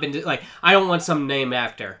not been like, I don't want some name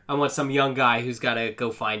actor. I want some young guy who's got to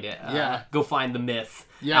go find it. Go find the myth.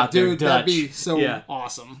 Yeah, out dude, there, that'd be so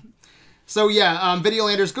awesome. So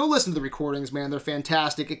Videolanders, go listen to the recordings, man. They're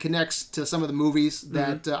fantastic. It connects to some of the movies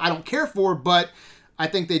that I don't care for, but I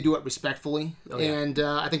think they do it respectfully, and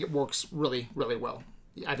I think it works really, really well.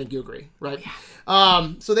 I think you agree, right?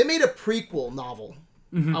 Yeah. So they made a prequel novel.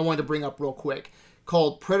 I wanted to bring up real quick,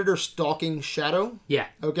 called Predator Stalking Shadow. Yeah.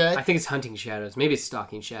 Okay? I think it's Hunting Shadows. Maybe it's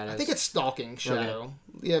Stalking Shadows. I think it's Stalking Shadow. Okay.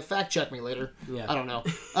 Yeah, fact check me later. Yeah. I don't know.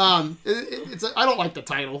 I don't like the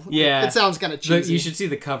title. Yeah. It sounds kind of cheesy. But you should see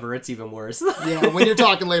the cover. It's even worse. Yeah, when you're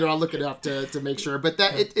talking later, I'll look it up to make sure. But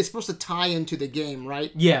that it's supposed to tie into the game,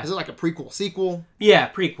 right? Yeah. Is it like a prequel, sequel? Yeah,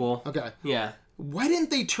 prequel. Okay. Yeah. Why didn't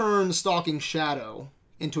they turn Stalking Shadow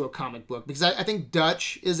into a comic book? Because I think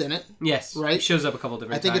Dutch is in it. Yes. Right? It shows up a couple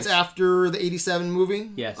different times. I think it's after the 87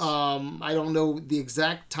 movie. Yes. I don't know the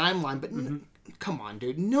exact timeline, but come on,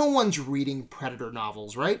 dude. No one's reading Predator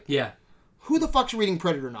novels, right? Yeah. Who the fuck's reading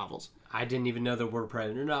Predator novels? I didn't even know there were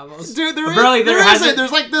Predator novels. Dude, there isn't.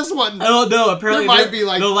 There's like this one. Oh, no. Apparently there might be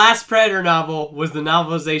like... The last Predator novel was the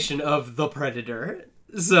novelization of The Predator.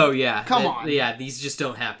 So, yeah. Come on. Yeah, these just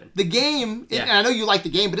don't happen. The game, and I know you like the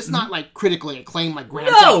game, but it's not like critically acclaimed like Grand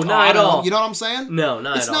Theft Auto. No, not at all. You know what I'm saying? No,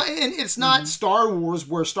 not at all. And it's not Star Wars,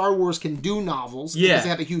 where Star Wars can do novels because they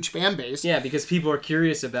have a huge fan base. Yeah, because people are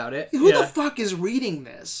curious about it. Who the fuck is reading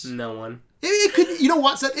this? No one. It could, you know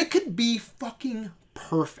what, Seth? It could be fucking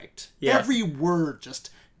perfect. Yeah. Every word just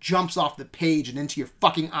jumps off the page and into your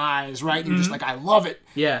fucking eyes, right? And you're just like, I love it.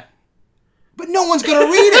 Yeah. But no one's going to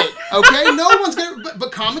read it, okay? No one's going to...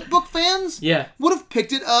 But comic book fans would have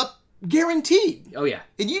picked it up guaranteed. Oh, yeah.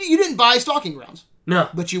 And you didn't buy Stalking Grounds. No.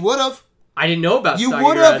 But you would have. I didn't know about Stalking Grounds. You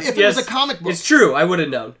would have if it was a comic book. It's true. I would have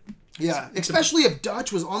known. Yeah, especially if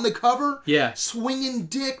Dutch was on the cover. Yeah. Swinging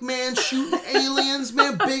dick, man, shooting aliens,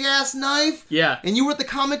 man, big ass knife. Yeah. And you were at the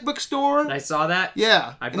comic book store. And I saw that.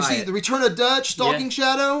 Yeah. I'd and buy see it. The Return of Dutch, Stalking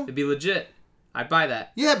Shadow. It'd be legit. I'd buy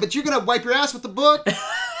that. Yeah, but you're gonna wipe your ass with the book.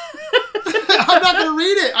 I'm not gonna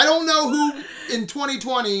read it. I don't know who in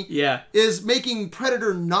 2020 is making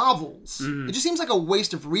Predator novels. It just seems like a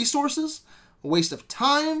waste of resources, a waste of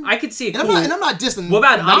time. I could see it. And cool. I'm not dissing. What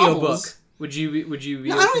about an novels. audiobook? Would you be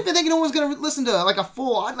No, I don't even think anyone's gonna listen to like a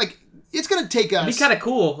full like. It's gonna take us. It'd be kind of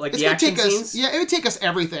cool, like the action scenes. Yeah, it would take us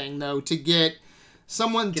everything though to get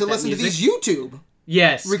someone to listen to these YouTube.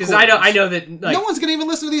 Yes, because I know that like, no one's gonna even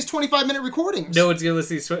listen to these 25-minute recordings. No one's gonna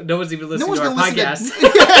listen. No one's even listening to our podcast.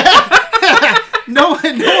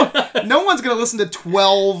 No one's gonna listen to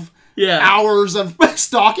 12 hours of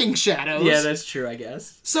Stalking Shadows. Yeah, that's true, I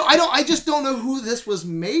guess. So I just don't know who this was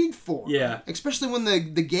made for. Yeah, especially when the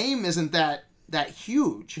game isn't that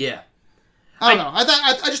huge. Yeah. I don't know.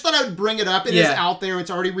 I just thought I would bring it up. It is out there.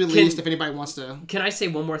 It's already released. If anybody wants to. Can I say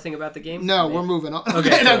one more thing about the game? No, we're moving on.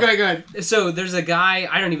 Okay, no, go ahead. So there's a guy,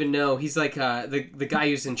 I don't even know. He's like the guy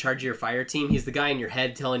who's in charge of your fire team. He's the guy in your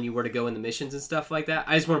head telling you where to go in the missions and stuff like that.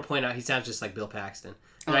 I just want to point out he sounds just like Bill Paxton,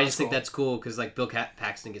 and I just think that's cool because like Bill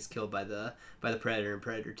Paxton gets killed by the Predator in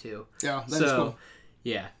Predator 2. Yeah, that's cool.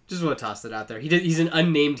 Yeah, just want to toss that out there. He's an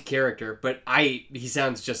unnamed character, but he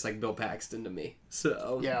sounds just like Bill Paxton to me.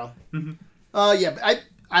 So yeah. Yeah, but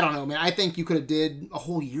I don't know, man. I think you could have did a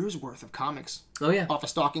whole year's worth of comics. Oh yeah, off of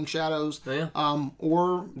Stalking Shadows. Oh yeah,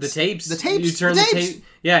 or the tapes. The tapes. You turn the tape.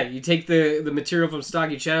 Yeah, you take the material from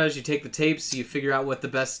Stalking Shadows. You take the tapes. You figure out what the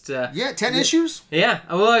best. 10 issues. Yeah.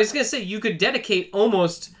 Well, I was gonna say you could dedicate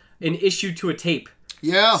almost an issue to a tape.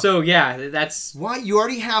 Yeah. So yeah, that's why you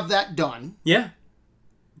already have that done. Yeah.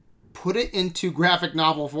 Put it into graphic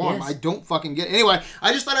novel form. Yes. I don't fucking get it. Anyway,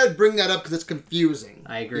 I just thought I would bring that up because it's confusing.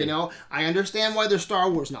 I agree. You know, I understand why there's Star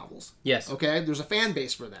Wars novels. Yes. Okay? There's a fan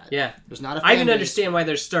base for that. Yeah. There's not a fan base. I even understand why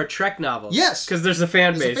there's Star Trek novels. Yes. Because there's a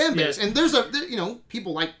fan base. There's a fan base. Yeah. And there's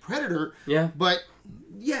people like Predator. Yeah. But,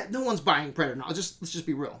 yeah, no one's buying Predator now. Let's just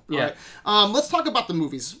be real. Yeah. All right? Let's talk about the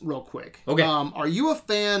movies real quick. Okay. Are you a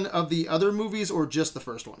fan of the other movies or just the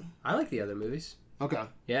first one? I like the other movies. Okay.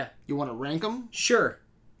 Yeah. You want to rank them? Sure.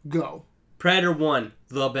 Go. Predator 1,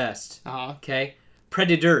 the best. Okay.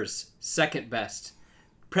 Predators, second best.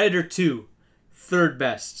 Predator 2, third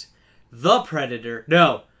best. The Predator,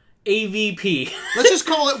 no, AVP. Let's just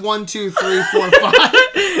call it 1, 2, 3, 4, 5.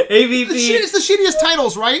 AVP. It's the shittiest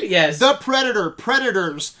titles, right? Yes. The Predator,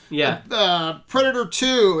 Predators. Yeah. Predator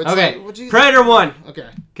 2. It's okay. Like, Predator 1. Okay.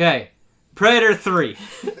 Okay. Predator 3.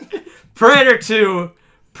 Predator 2.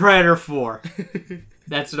 Predator 4.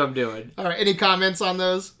 That's what I'm doing. All right. Any comments on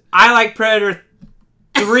those? I like Predator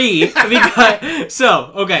 3 because...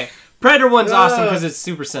 So, okay. Predator 1's awesome because it's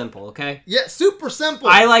super simple, okay? Yeah, super simple.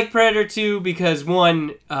 I like Predator 2 because,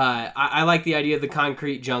 one, I like the idea of the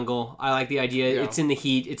concrete jungle. I like the idea it's in the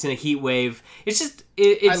heat. It's in a heat wave. It's just...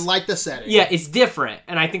 I like the setting. Yeah, it's different,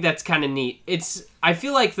 and I think that's kind of neat. I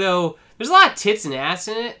feel like, though... There's a lot of tits and ass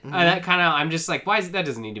in it. Mm-hmm. That kind of, I'm just like, why is it, that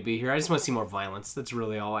doesn't need to be here. I just want to see more violence. That's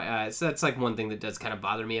really all. So that's like one thing that does kind of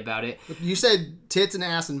bother me about it. You said tits and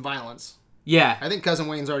ass and violence. Yeah. I think Cousin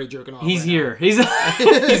Wayne's already jerking off. He's here. He's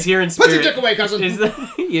here in spirit. Put your dick away, cousin.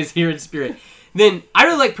 He is here in spirit. Then I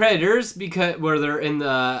really like Predators because where they're in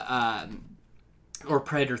the or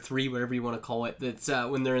Predator 3, whatever you want to call it. That's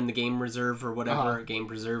when they're in the game reserve or whatever game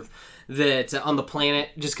preserve. That on the planet,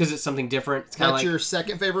 just because it's something different. It's kind of like your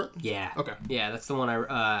second favorite. Yeah. Okay. Yeah, that's the one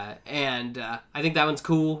I think that one's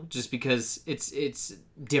cool just because it's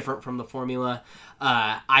different from the formula.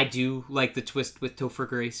 I do like the twist with Topher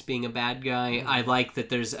Grace being a bad guy. Mm-hmm. I like that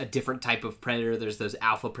there's a different type of predator. There's those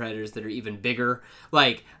alpha predators that are even bigger.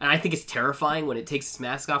 And I think it's terrifying when it takes its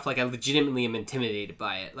mask off. I legitimately am intimidated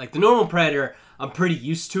by it. The normal predator, I'm pretty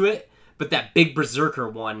used to it, but that big berserker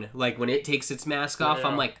one, when it takes its mask off,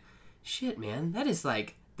 I'm like, shit, man, that is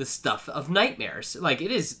the stuff of nightmares. It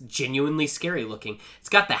is genuinely scary looking. It's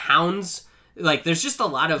got the hounds. There's just a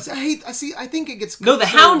lot of... I think it gets... No, the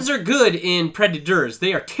hounds are good in Predators.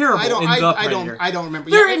 They are terrible in The Predator. I don't remember.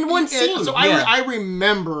 They're in one scene. So I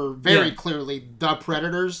remember very clearly The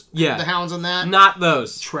Predators. Yeah. The hounds in that. Not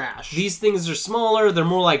those. Trash. These things are smaller. They're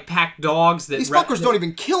more like pack dogs. These fuckers don't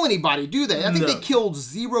even kill anybody, do they? I think they killed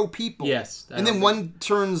 0 people. Yes. And then one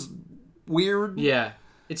turns weird. Yeah.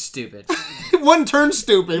 It's stupid. One turns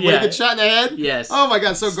stupid when he gets shot in the head? Yes. Oh my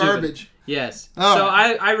god, so stupid. garbage. Yes. Oh. So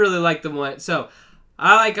I really like the one. So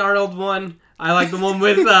I like Arnold one. I like the one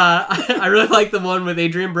with I really like the one with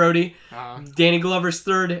Adrian Brody. Danny Glover's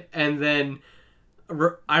third, and then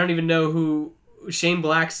I don't even know Shane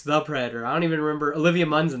Black's The Predator. I don't even remember Olivia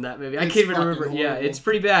Munn's in that movie. I can't even remember. Horrible. Yeah, it's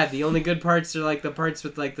pretty bad. The only good parts are like the parts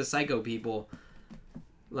with like the psycho people.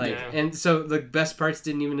 Like, and so the best parts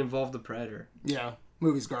didn't even involve the Predator. Yeah,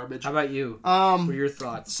 movie's garbage. How about you? What are your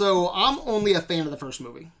thoughts? So I'm only a fan of the first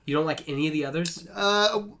movie. You don't like any of the others?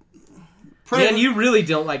 Predator, man, you really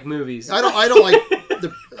don't like movies. I don't like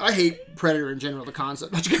I hate Predator in general, the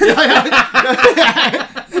concept.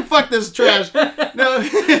 Fuck this trash. No.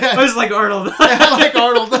 I was like Arnold. I like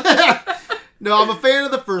Arnold. No, I'm a fan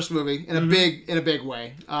of the first movie in a big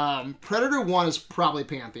way. Predator 1 is probably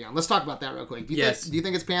Pantheon. Let's talk about that real quick. Do you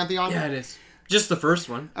think it's Pantheon? Yeah, it is. Just the first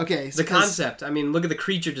one. Okay. The concept. I mean, look at the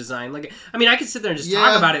creature design. Like, I mean, I could sit there and just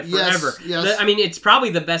talk about it forever. Yes. I mean, it's probably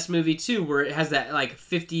the best movie too, where it has that like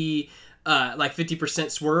 50%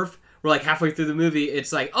 swerve. We're like halfway through the movie,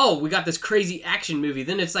 it's like, oh, we got this crazy action movie.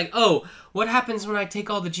 Then it's like, oh, what happens when I take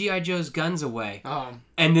all the G.I. Joe's guns away?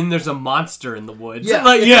 And then there's a monster in the woods.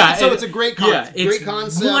 Yeah, so it's a great concept. Yeah, great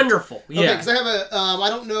concept. Wonderful. Yeah. Okay, because I have I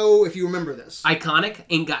don't know if you remember this. Iconic,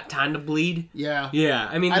 Ain't Got Time to Bleed. Yeah. Yeah,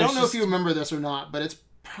 I mean, I don't know if you remember this or not, but it's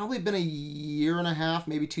probably been a year and a half,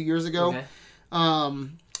 maybe 2 years ago. Okay.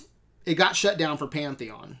 It got shut down for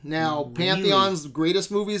Pantheon. Now, really? Pantheon's greatest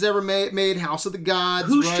movies ever made, House of the Gods.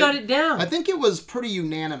 Who shut it down? I think it was pretty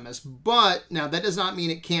unanimous, but now that does not mean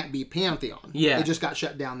it can't be Pantheon. Yeah. It just got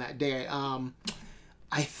shut down that day. I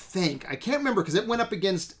can't remember because it went up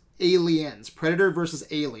against Aliens, Predator versus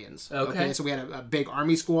Aliens. Okay. So we had a big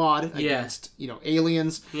army squad against,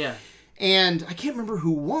 aliens. Yeah. And I can't remember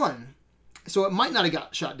who won. So it might not have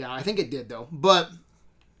got shut down. I think it did, though. But...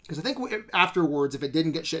 because I think afterwards, if it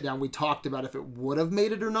didn't get shut down, we talked about if it would have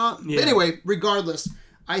made it or not. Yeah. But anyway, regardless,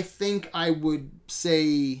 I think I would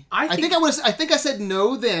say... I think I said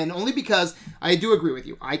no then, only because I do agree with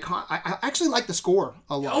you. I actually like the score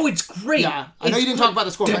a lot. Oh, it's great. Yeah, I know you didn't talk about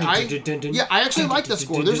the score, but I actually like the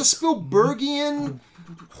score. There's a Spielbergian...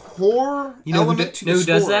 horror element to the score. Who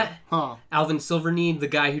does that? Huh. Alvin Silvermead, the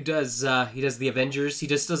guy who does he does the Avengers. He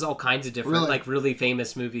just does all kinds of different like really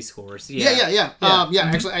famous movie scores. Yeah.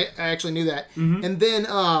 Actually, I actually knew that. Mm-hmm. And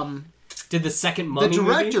then did the second Mummy the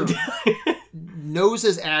director movie? knows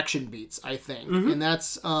his action beats, I think, and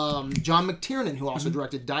that's John McTiernan, who also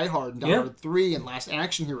directed Die Hard and Die Hard 3 and Last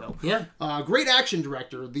Action Hero. Yeah, great action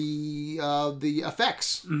director. The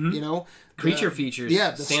effects, creature features.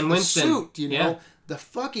 Yeah, the Stan Winston. Suit, The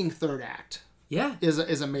fucking third act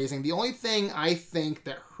is amazing. The only thing I think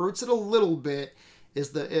that hurts it a little bit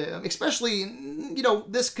is especially, you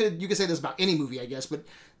could say this about any movie, I guess, but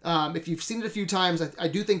if you've seen it a few times, I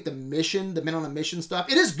do think the Men on a Mission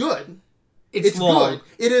stuff, it is good. It's long.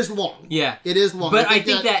 Good. It is long. Yeah. It is long. But I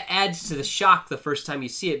think that adds to the shock the first time you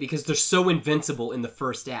see it because they're so invincible in the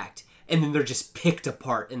first act. And then they're just picked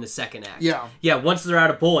apart in the second act. Yeah. Yeah, once they're out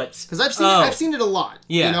of bullets. Because I've seen it a lot.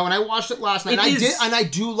 Yeah. And I watched it last night. I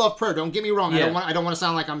do love Predator. Don't get me wrong. Yeah. I don't want to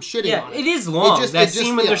sound like I'm shitting on it. It is long. That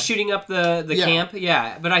scene when they're shooting up the camp.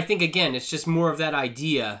 Yeah. But I think, again, it's just more of that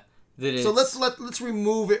idea that it's... So let's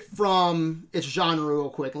remove it from its genre real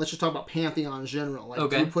quick. And let's just talk about Pantheon in general.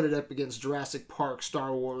 Like, you put it up against Jurassic Park,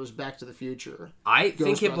 Star Wars, Back to the Future. I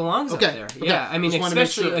think it belongs up there. Yeah. I mean,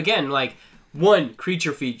 especially, again, like... 1,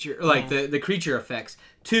 creature feature, like the creature effects.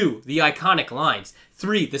 2, the iconic lines.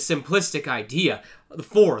 3, the simplistic idea.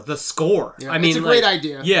 4, the score. Yeah, it's a great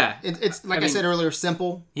idea. Yeah, it's like I said earlier,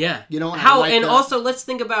 simple. Yeah, and also let's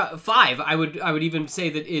think about 5. I would even say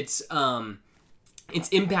that its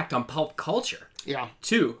impact on pulp culture. Yeah.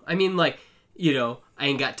 2, I mean, like, I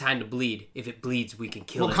ain't got time to bleed. If it bleeds, we can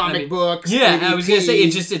kill it. Comic books. Yeah, AVP, I was gonna say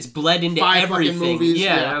it's bled into 5 everything. Movies,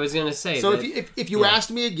 I was gonna say. So if you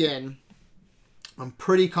asked me again. I'm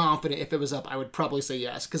pretty confident if it was up, I would probably say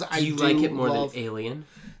yes. Because do you like it more than Alien?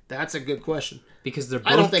 That's a good question. Because they're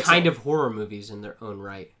both kind of horror movies in their own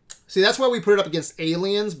right. See, that's why we put it up against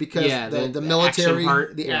Aliens, because the military,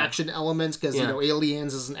 action elements, because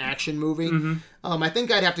Aliens is an action movie. Mm-hmm. I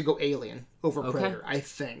think I'd have to go Alien over Predator. I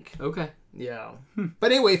think. Okay. Yeah.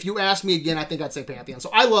 But anyway, if you ask me again, I think I'd say Pantheon.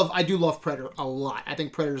 So I do love Predator a lot. I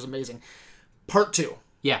think Predator is amazing. Part 2.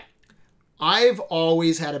 Yeah. I've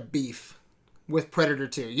always had a beef with Predator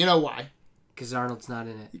 2. You know why? Because Arnold's not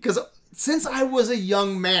in it. Because since I was a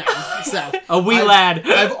young man, Seth, a wee lad,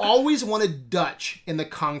 I've always wanted Dutch in the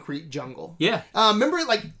concrete jungle. Yeah. Remember,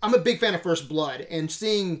 I'm a big fan of First Blood, and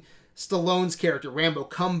seeing Stallone's character, Rambo,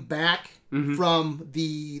 come back from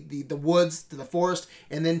the woods to the forest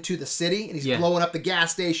and then to the city, and he's blowing up the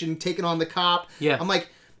gas station, taking on the cop. Yeah. I'm like,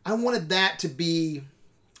 I wanted that to be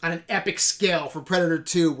on an epic scale for Predator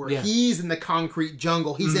 2, where he's in the concrete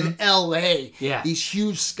jungle. He's in L.A. Yeah. These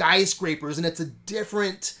huge skyscrapers, and it's a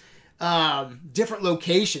different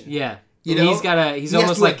location. Yeah. You know, he's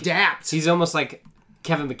almost like adapt. He's almost like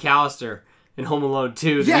Kevin McAllister in Home Alone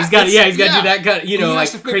 2. Yeah, he's got to do that kind of, you know, like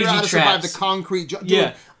crazy traps. Survive the concrete.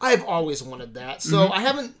 Dude, I've always wanted that. So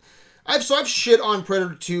I've shit on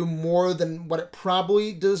Predator 2 more than what it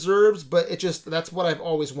probably deserves, but that's what I've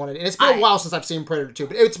always wanted. And it's been a while since I've seen Predator 2,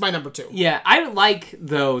 but it's my number 2. Yeah, I like,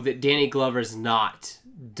 though, that Danny Glover's not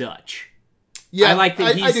Dutch. Yeah, I like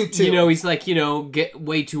that I do too. You know, he's like, you know, get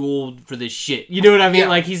way too old for this shit. You know what I mean? Yeah.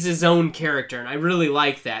 Like, he's his own character, and I really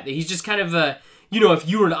like that. He's just kind of a... You know, if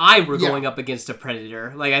you and I were going up against a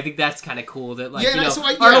predator, like, I think that's kind of cool that, like,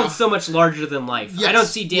 Arnold's so much larger than life. Yes, I don't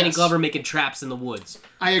see Danny Glover making traps in the woods.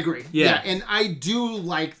 I agree. Yeah, and I do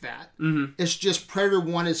like that. Mm-hmm. It's just Predator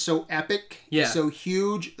 1 is so epic, so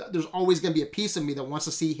huge. There's always going to be a piece of me that wants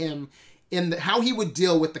to see him in how he would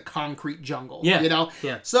deal with the concrete jungle. Yeah. You know?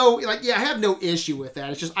 Yeah. So, like, I have no issue with that.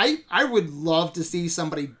 It's just, I would love to see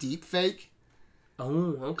somebody deep fake.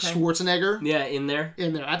 Oh, okay. Schwarzenegger. Yeah, in there.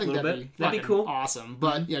 I think that'd be cool. Awesome.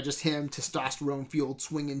 But just him, testosterone fueled,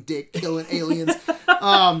 swinging dick, killing aliens.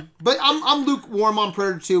 But I'm lukewarm on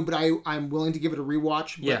Predator 2, but I'm willing to give it a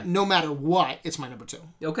rewatch. But no matter what, it's my number 2.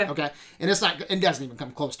 Okay. Okay. And it doesn't even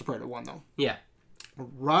come close to Predator 1 though. Yeah.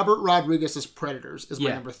 Robert Rodriguez's Predators is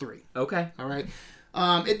my number 3. Okay. All right.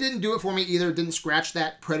 It didn't do it for me either. It didn't scratch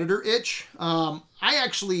that Predator itch. I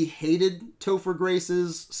actually hated Topher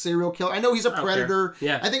Grace's serial killer. I know he's a predator.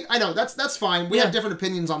 Yeah. I know that's fine. We have different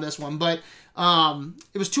opinions on this one, but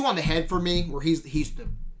it was too on the head for me. Where he's the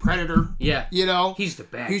predator. Yeah. You know, he's the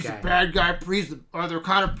bad guy. He's the bad guy. He's the other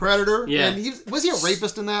kind of predator. Yeah. And was he a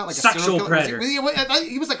rapist in that? Like sexual predator. He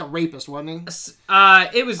was like a rapist, wasn't he? I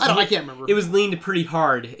can't remember. It was leaned pretty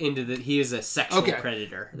hard into that he is a sexual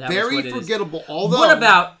predator. That very forgettable. Although, what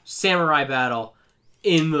about Samurai Battle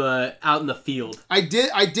out in the field? I did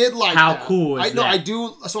like how that. Cool is that? No, I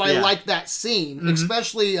do. So I like that scene,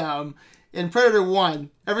 especially in Predator 1.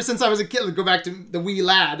 Ever since I was a kid, go back to the wee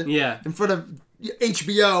lad. Yeah. In front of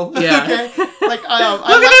HBO. Yeah. Okay. Like, look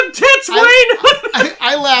at them tits, Wayne.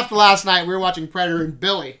 I laughed last night. We were watching Predator and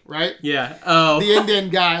Billy, right? Yeah. Oh. The Indian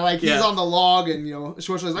guy, like he's on the log, and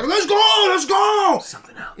Schwarzenegger's like, "Let's go!"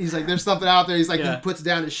 Something out. He's like, "There's something out there." He's like, he puts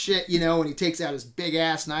down his shit, and he takes out his big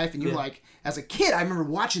ass knife, and you're like, as a kid, I remember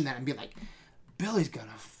watching that and being like, Billy's gonna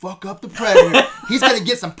fuck up the Predator. He's gonna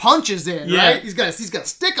get some punches in, right? He's gonna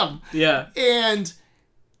stick him. Yeah. And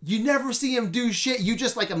you never see him do shit. You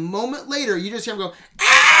just, like, a moment later, you just hear him go,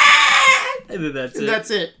 ah! And then that's it. That's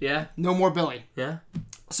it. Yeah. No more Billy. Yeah.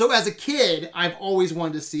 So as a kid, I've always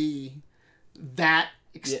wanted to see that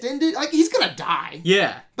extended. Like, he's gonna die.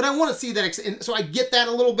 Yeah. But I want to see that. So I get that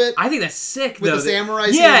a little bit. I think that's sick, with though. With the samurai.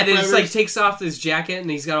 Yeah, and it's like takes off his jacket and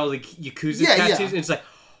he's got all the Yakuza tattoos. And it's like,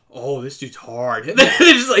 oh, this dude's hard. And they're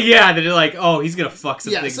just like, they're like, oh, he's gonna fuck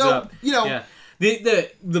some things up. Yeah.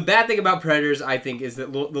 The bad thing about Predators, I think, is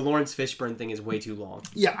that the Lawrence Fishburne thing is way too long.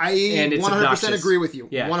 Yeah, I 100% agree with you.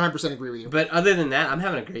 Yeah. 100% agree with you. But other than that, I'm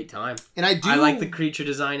having a great time. And I like the creature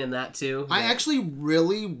design in that, too. I actually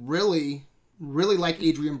really, really, really like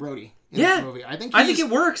Adrian Brody in this movie. I think it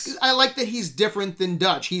works. I like that he's different than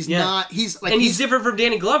Dutch. He's not... He's different from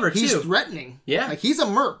Danny Glover, too. He's threatening. Yeah. Like, he's a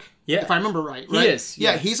merc. Yeah. If I remember right. He is.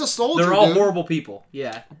 Yeah, he's a soldier. They're all horrible people.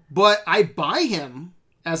 Yeah. But I buy him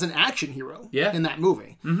as an action hero in that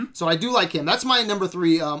movie. Mm-hmm. So I do like him. That's my number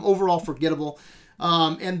 3, overall forgettable.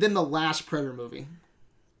 And then the last Predator movie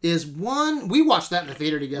is one... We watched that in the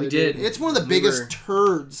theater together. We did. Dude. It's one of the biggest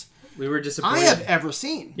turds we were disappointed. I have ever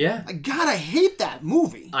seen. Yeah. God, I hate that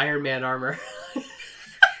movie. Iron Man armor.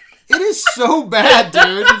 It is so bad,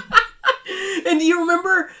 dude. And do you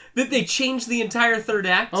remember that they changed the entire third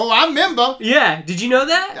act? Oh, I remember. Yeah, did you know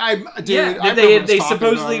that? They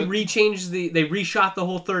supposedly they reshot the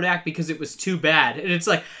whole third act because it was too bad, and it's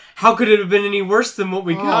like, how could it have been any worse than what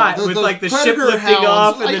we got with like the ship lifting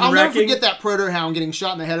off and then I'll wrecking? Never forget that Predator hound getting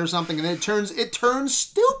shot in the head or something, and then it turns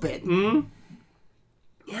stupid. Mm-hmm.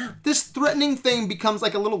 Yeah, this threatening thing becomes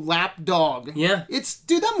like a little lap dog. Yeah,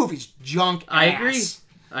 dude, that movie's junk. I agree.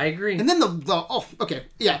 And then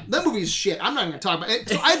that movie's shit. I'm not even going to talk about it.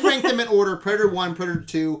 So I'd rank them in order: Predator 1, Predator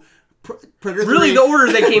 2, Predator 3. Really, the order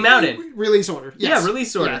they came out in. Release order. Yes. Yeah,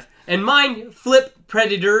 release order. Yes. And mine flip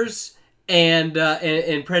Predators and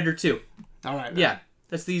Predator 2. All right. Yeah,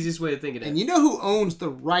 that's the easiest way to think of it. And you know who owns the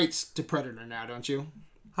rights to Predator now, don't you?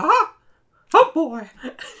 Huh? Oh boy.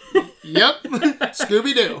 Yep.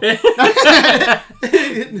 Scooby-Doo.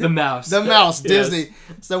 The mouse. The mouse, Disney. Yes.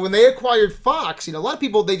 So when they acquired Fox, a lot of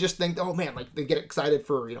people, they just think, oh man, like they get excited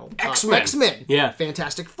for, X-Men. Yeah.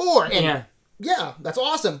 Fantastic Four. And yeah, that's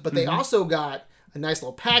awesome. But they also got a nice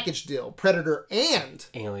little package deal. Predator and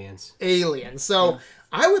Aliens. So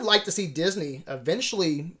I would like to see Disney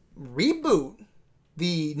eventually reboot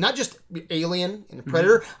not just Alien and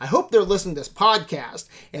Predator. I hope they're listening to this podcast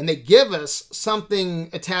and they give us something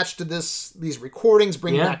attached to these recordings,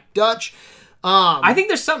 bring back Dutch. I think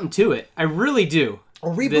there's something to it. I really do.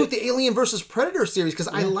 Or reboot the Alien versus Predator series, because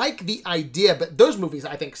I like the idea, but those movies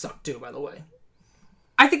I think suck too, by the way.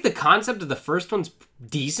 I think the concept of the first one's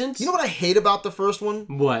decent. You know what I hate about the first one?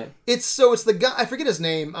 What? It's the guy, I forget his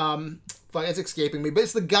name, it's escaping me, but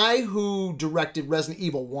it's the guy who directed Resident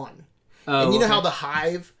Evil 1. Oh, and you know how the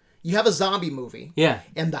Hive, you have a zombie movie. Yeah.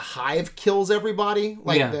 And the Hive kills everybody,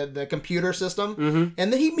 like the computer system. Mm-hmm.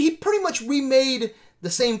 And then he pretty much remade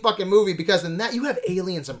the same fucking movie, because in that you have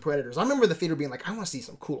aliens and predators. I remember the theater being like, I want to see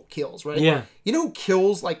some cool kills, right? Yeah. You know who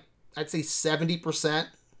kills, like, I'd say 70%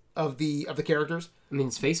 of the characters? I mean,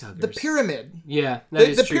 it's facehuggers. The pyramid. Yeah,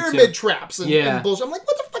 the pyramid traps and bullshit. I'm like,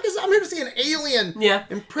 what the fuck is that? I'm here to see an alien. Yeah.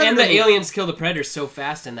 And predator. And the aliens kill the predators so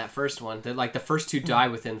fast in that first one that, like, the first two die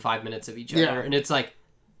within 5 minutes of each other. Yeah. And it's like,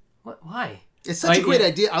 what? Why? It's such a great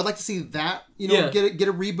idea. I'd like to see that, get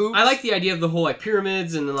a reboot. I like the idea of the whole, like,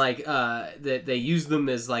 pyramids and, like, that they use them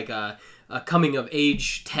as, like, a coming of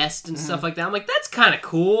age test and stuff like that. I'm like, that's kind of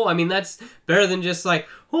cool. I mean, that's better than just like,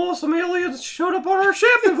 oh, some aliens showed up on our ship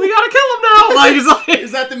and we gotta kill them now. Like, it's like,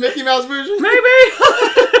 is that the Mickey Mouse version? Maybe.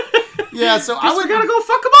 Yeah, so we gotta go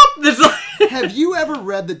fuck them up. It's like... Have you ever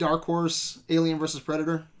read the Dark Horse Alien vs.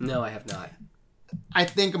 Predator? No, I have not. I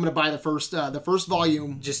think I'm gonna buy the first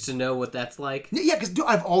volume just to know what that's like. Yeah, because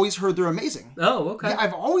I've always heard they're amazing. Oh, okay. Yeah,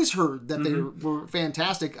 I've always heard that they were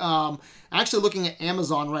fantastic. Actually, looking at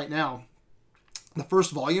Amazon right now. The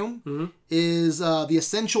first volume is the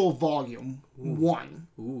Essential Volume 1.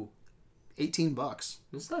 Ooh. $18.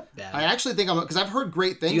 It's not bad. I actually think because I've heard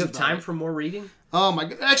great things. Do you have time for more reading? Oh my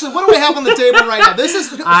god. Actually, what do I have on the table right now? This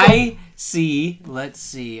is... I see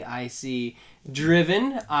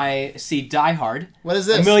Driven. I see Die Hard. What is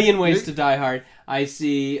this? A Million Ways to Die Hard. I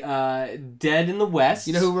see Dead in the West.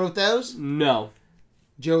 You know who wrote those? No.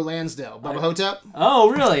 Joe Lansdale. Bubba Hotep. Oh,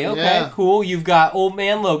 really? Okay, cool. You've got Old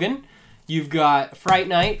Man Logan. You've got Fright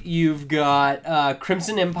Night. You've got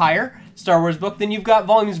Crimson Empire, Star Wars book. Then you've got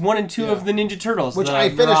volumes 1 and 2 of the Ninja Turtles. Which I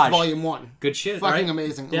finished Mirage. volume 1. Good shit, Fucking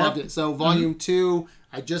amazing. Yeah. Loved it. So volume 2,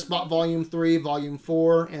 I just bought volume 3, volume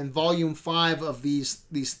 4, and volume 5 of these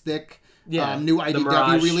thick new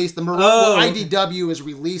IDW release. The Mirage. Well, IDW is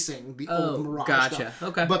releasing the old Mirage stuff.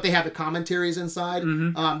 Okay. But they have the commentaries inside.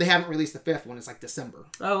 They haven't released the 5th one. It's like December.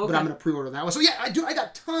 Oh, okay. But I'm going to pre-order that one. So yeah, I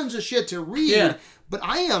got tons of shit to read. But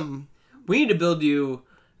I am... We need to build you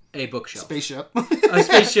a bookshelf. Spaceship. A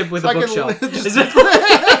spaceship with a bookshelf. Yes!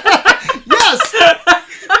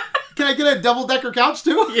 Can I get a double-decker couch,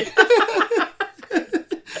 too? Yeah.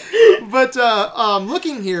 But,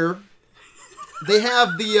 looking here, they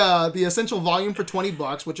have the Essential Volume for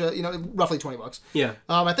 $20, which, roughly $20. Yeah.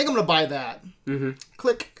 I think I'm going to buy that.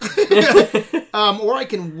 Click. Or I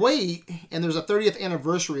can wait, and there's a 30th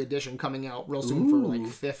anniversary edition coming out real soon for, like,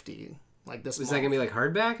 $50. Like this. Is that gonna be like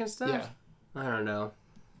hardback and stuff? Yeah. I don't know.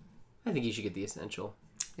 I think you should get the Essential.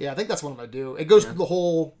 Yeah, I think that's what I'm gonna do. It goes through the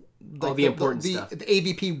whole, like, all the important stuff. The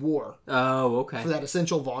AVP war. Oh, okay. For that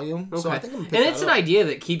Essential Volume. Okay. So I think I'm gonna pick and it's an idea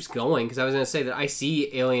that keeps going, because I was gonna say that I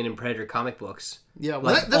see Alien and Predator comic books. Yeah,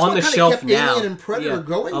 well, like, that's on what the kind shelf of kept now. Alien and Predator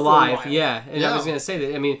going alive. For a while. Yeah, and I was gonna say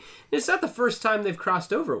that. I mean, it's not the first time they've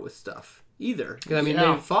crossed over with stuff either. I mean,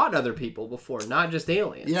 they've fought other people before, not just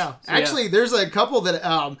aliens. Yeah, so, actually, there's a couple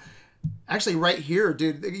that. Actually, right here,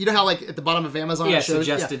 dude. You know how, like, at the bottom of Amazon it shows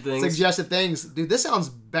suggested things. Dude, this sounds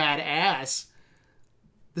badass.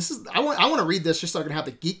 This is I want to read this just so I can have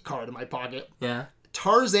the geek card in my pocket. Yeah.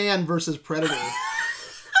 Tarzan versus Predator.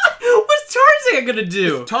 What's Tarzan gonna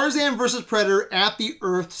do? Tarzan versus Predator at the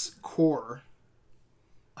Earth's core.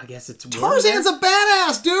 I guess it's Tarzan's a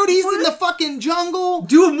badass, dude. He's in the fucking jungle,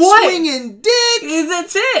 doing what? Swinging dick.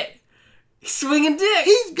 That's it. He's swinging dick.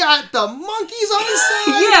 He's got the monkeys on his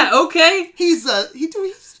side. Yeah, okay. He's the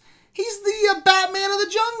Batman of the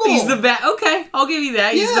jungle. He's the Okay, I'll give you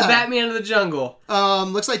that. He's the Batman of the jungle.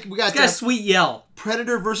 Looks like we got a sweet yell.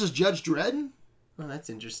 Predator versus Judge Dredd. Oh, that's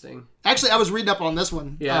interesting. Actually, I was reading up on this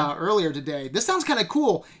one earlier today. This sounds kind of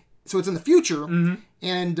cool. So it's in the future,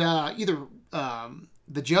 and either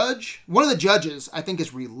the judge, one of the judges, I think,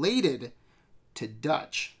 is related to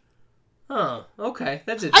Dutch. Oh, okay.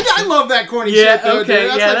 That's interesting. I love that corny shit, though, okay.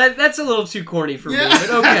 Dude. That's a little too corny for me, but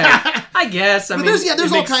okay. I guess. I mean,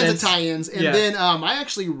 there's all kinds of tie-ins. And then I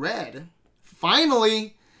actually read,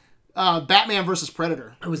 finally, Batman versus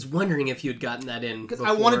Predator. I was wondering if you had gotten that in because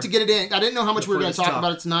I wanted to get it in. I didn't know how much we were going to talk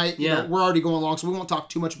about it tonight. Yeah. We're already going long, so we won't talk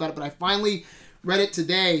too much about it. But I finally read it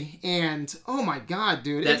today, and oh my god,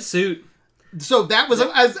 dude. That suit. So that was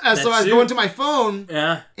as I was going to my phone,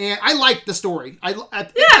 and I liked the story.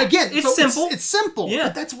 Again, it's simple. It's simple,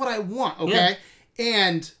 but that's what I want. Okay,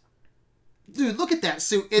 and dude, look at that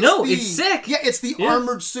suit. It's sick. Yeah, it's the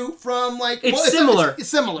armored suit from similar. It's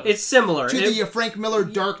similar. It's similar to the Frank Miller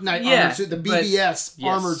Dark Knight armored suit, the BVS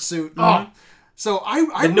armored suit. Mm-hmm. Oh. So I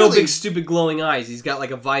really... no big stupid glowing eyes. He's got like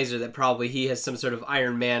a visor that probably he has some sort of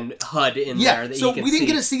Iron Man HUD in there that he can see. So we didn't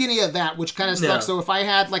get to see any of that, which kind of sucks. So if I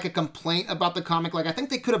had like a complaint about the comic, like I think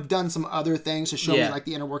they could have done some other things to show me like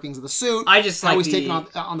the inner workings of the suit. I just like how he's taking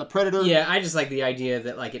on the Predator. Yeah, I just like the idea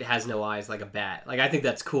that like it has no eyes like a bat. Like I think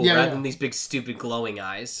that's cool rather than these big stupid glowing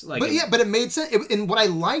eyes. Like, but it made sense. And what I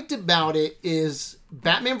liked about it is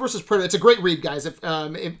Batman vs. Predator. It's a great read, guys. If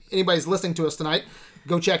anybody's listening to us tonight,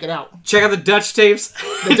 go check it out. Check out the Dutch tapes.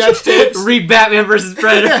 The Dutch tapes. Read Batman vs.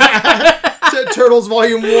 Predator. Turtles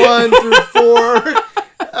Volume 1 through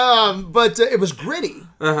 4. But it was gritty.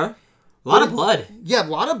 Uh-huh. A lot of blood. Yeah, a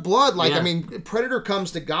lot of blood. Like, I mean, Predator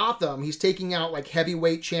comes to Gotham. He's taking out, like,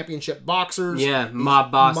 heavyweight championship boxers. Yeah,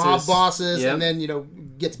 mob bosses. Yep. And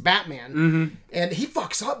then, gets Batman. Mm-hmm. And he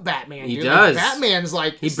fucks up Batman, He dude. does. Like, Batman's,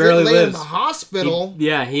 like, he barely lives in the hospital.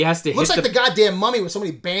 He has to Looks like the goddamn mummy with so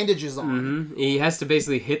many bandages on. Mm-hmm. He has to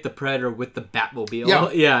basically hit the Predator with the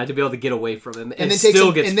Batmobile. Yeah, to be able to get away from him. And then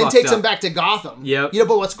takes him back to Gotham. Yep.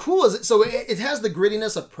 But what's cool is, it has the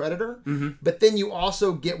grittiness of Predator, but then you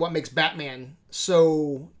also get what makes Batman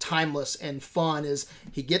so timeless and fun is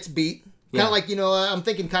he gets beat. Kind of like, I'm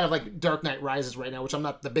thinking kind of like Dark Knight Rises right now, which I'm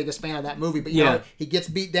not the biggest fan of that movie, but he gets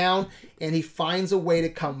beat down and he finds a way to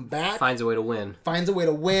come back. Finds a way to win.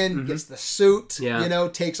 Gets the suit,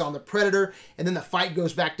 takes on the Predator, and then the fight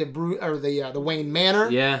goes back to the Wayne Manor.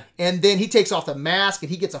 Yeah. And then he takes off the mask and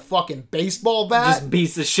he gets a fucking baseball bat. Just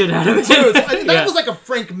beats the shit out of it. Dude, that was like a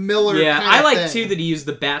Frank Miller kind of I like thing. too that he used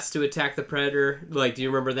the bats to attack the Predator. Like, do you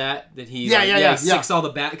remember that? That he sicks all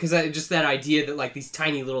the bats, because just that idea that like these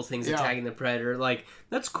tiny little things attacking the Predator, like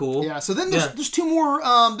that's cool. Yeah. So then there's two more.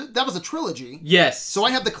 That was a trilogy. Yes. So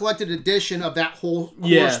I have the collected edition of that whole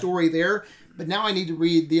core story there. But now I need to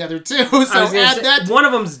read the other two. So that. One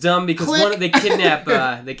of them's dumb because they kidnap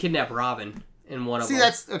Robin in one of them. See,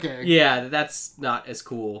 that's okay. Yeah, that's not as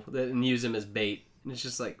cool. And use him as bait. And it's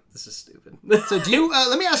just like, this is stupid. So do you?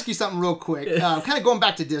 Let me ask you something real quick. Kind of going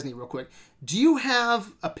back to Disney real quick. Do you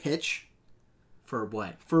have a pitch for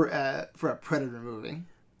what? For a Predator movie?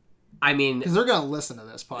 I mean, because they're going to listen to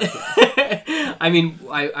this podcast. I mean,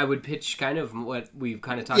 I would pitch kind of what we've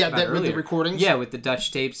kind of talked about earlier. With the recordings? Yeah, with the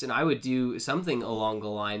Dutch tapes, and I would do something along the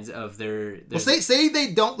lines of their well, say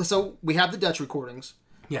they don't. So we have the Dutch recordings.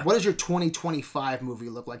 Yeah. What does your 2025 movie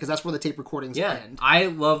look like? Because that's where the tape recordings end. I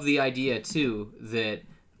love the idea too that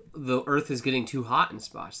the Earth is getting too hot in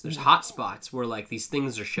spots. There's hot spots where like these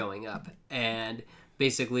things are showing up, and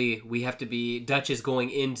basically we have to be Dutch is going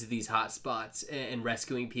into these hot spots and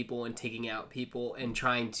rescuing people and taking out people and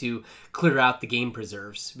trying to clear out the game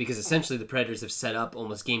preserves, because essentially the Predators have set up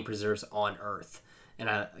almost game preserves on Earth. And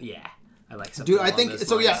I like something. Dude, I think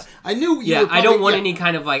so. Lines. Yeah, I knew. I don't want any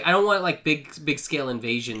kind of like. I don't want like big scale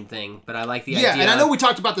invasion thing. But I like the idea. Yeah, and I know we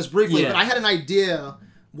talked about this briefly, but I had an idea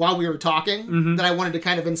while we were talking that I wanted to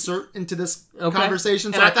kind of insert into this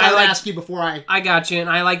conversation. So I thought I'd ask you before I got you, and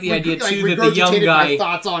I like the idea too that the young guy. My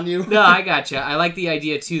thoughts on you. No, I got you. I like the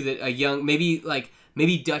idea too that a young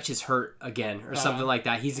maybe Dutch is hurt again or something like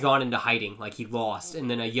that. He's gone into hiding, like he lost, and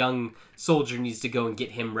then a young soldier needs to go and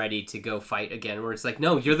get him ready to go fight again. Where it's like,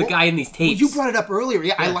 no, you're the guy in these tapes. Well, you brought it up earlier.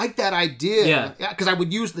 Yeah, I like that idea. Yeah, because I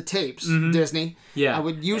would use the tapes, Disney. Yeah, I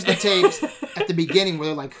would use the tapes at the beginning where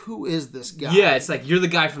they're like, "Who is this guy?" Yeah, it's like you're the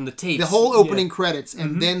guy from the tapes. The whole opening credits,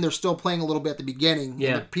 and then they're still playing a little bit at the beginning.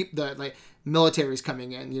 Yeah, the like military's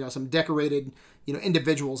coming in. Some decorated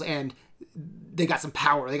individuals and. They got some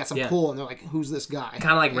power, they got some pull, and they're like, who's this guy?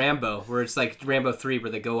 Kind of like Rambo, where it's like Rambo 3, where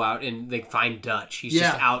they go out and they find Dutch. He's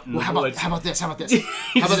just out in the woods. How about this?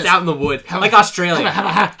 He's just out in the woods, like Australia.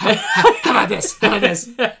 How about this?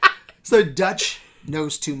 So Dutch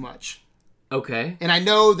knows too much. Okay. And I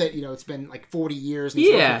know that, it's been like 40 years. And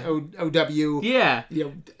he's worked with OW. Yeah.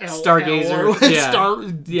 Stargazer.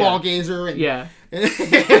 Ballgazer.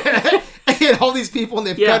 And all these people, and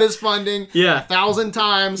they've cut his funding 1,000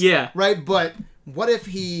 times. Yeah. Right? But what if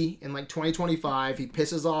he, in like 2025, he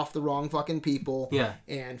pisses off the wrong fucking people. Yeah.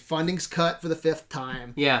 And funding's cut for the 5th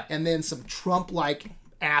time. Yeah. And then some Trump-like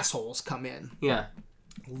assholes come in. Yeah.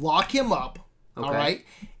 Lock him up. Okay. All right?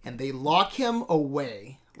 And they lock him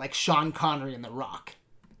away like Sean Connery in The Rock.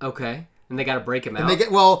 Okay. And they got to break him out.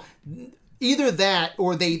 And either that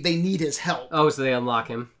or they need his help. Oh, so they unlock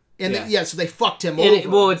him. And so they fucked him over.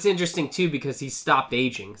 Well, it's interesting too because he stopped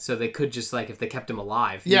aging, so they could just if they kept him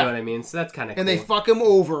alive, you know what I mean? So that's kind of cool. And they fuck him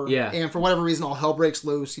over. Yeah. And for whatever reason, all hell breaks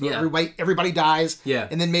loose. Everybody dies. Yeah.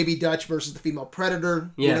 And then maybe Dutch versus the female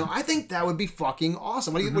predator. Yeah. I think that would be fucking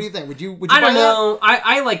awesome. What do you think? Would you? I don't know.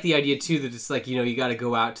 I like the idea too that it's you got to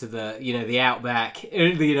go out to the the outback.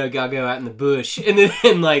 Got to go out in the bush, and then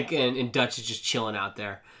and Dutch is just chilling out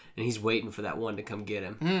there, and he's waiting for that one to come get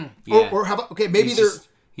him. Yeah. Or how about maybe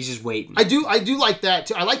he's just waiting. I do like that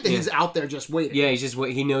too. I like that he's out there just waiting. Yeah, he's just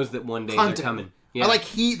wait. He knows that one day they're coming. Yeah. I like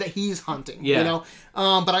that he's hunting. Yeah.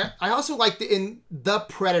 But I also like the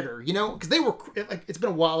Predator. Because they were it's been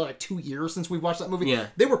a while, 2 years since we've watched that movie. Yeah.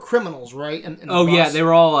 They were criminals, right? They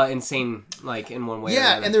were all insane, in one way.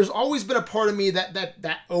 Yeah, and there's always been a part of me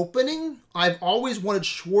that opening. I've always wanted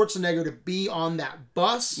Schwarzenegger to be on that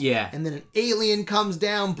bus. Yeah. And then an alien comes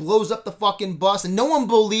down, blows up the fucking bus, and no one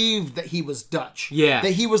believed that he was Dutch. Yeah.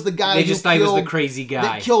 That he was the guy they just thought he was the crazy guy.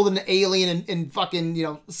 That killed an alien in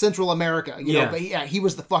fucking, Central America. You know? But he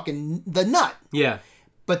was the nut. Yeah.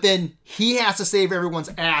 But then he has to save everyone's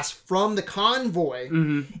ass from the convoy.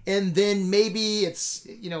 Mm-hmm. And then maybe it's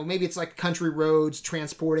like country roads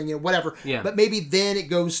transporting it, whatever. Yeah. But maybe then it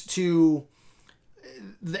goes to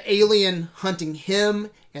the alien hunting him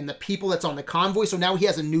and the people that's on the convoy. So now he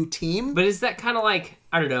has a new team. But is that kind of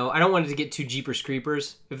I don't know. I don't want it to get too Jeepers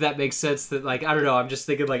Creepers, if that makes sense. That I don't know. I'm just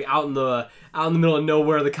thinking out in the middle of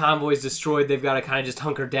nowhere, the convoy's destroyed. They've got to kind of just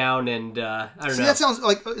hunker down and I don't know. That sounds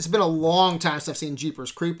like it's been a long time since I've seen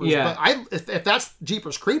Jeepers Creepers. Yeah. But if that's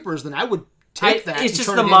Jeepers Creepers, then I would take that. It's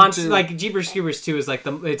just the monster. Jeepers Creepers 2 is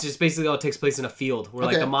it's just basically all takes place in a field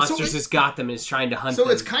where the monsters just got them and is trying to hunt them.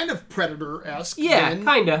 So it's kind of Predator-esque. Yeah,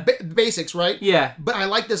 kind of. Basics, right? Yeah. But I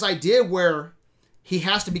like this idea where he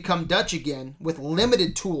has to become Dutch again with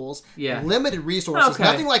limited tools, limited resources,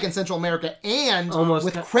 nothing like in Central America, and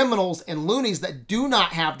with criminals and loonies that do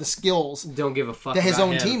not have the skills. Don't give a fuck that his about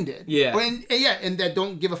own him. team did. Yeah. And that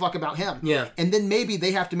don't give a fuck about him. Yeah. And then maybe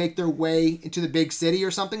they have to make their way into the big city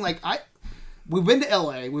or something. We've been to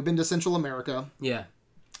LA, we've been to Central America. Yeah.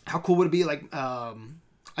 How cool would it be?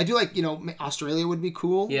 I do Australia would be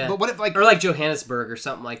cool. Yeah. But what if or Johannesburg or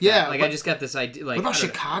something like that. Yeah. I just got this idea. What about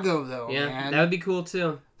Chicago though? Yeah, man? that would be cool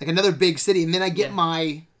too. Another big city, and then I get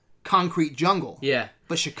my concrete jungle. Yeah.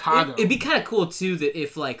 But Chicago. It'd be kind of cool too that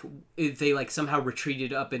if they somehow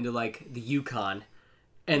retreated up into the Yukon,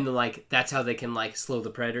 and that's how they can slow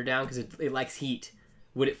the Predator down because it likes heat.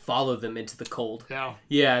 Would it follow them into the cold? Yeah.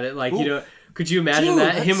 Yeah. That could you imagine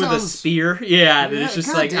that? Him with a spear? Yeah. It's just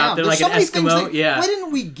out there There's an Eskimo. Yeah. Why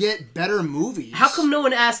didn't we get better movies? How come no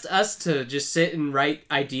one asked us to just sit and write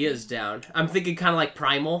ideas down? I'm thinking kind of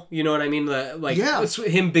Primal. You know what I mean? It's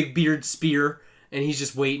him, big beard, spear, and he's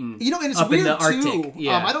just waiting. And it's up weird in the Arctic. Too.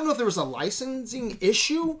 Yeah. I don't know if there was a licensing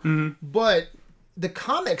issue, mm-hmm. but the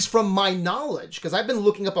comics, from my knowledge, because I've been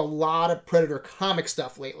looking up a lot of Predator comic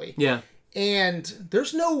stuff lately. Yeah. And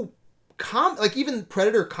there's no even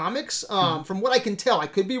Predator comics, from what I can tell, I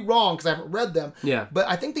could be wrong because I haven't read them. Yeah. But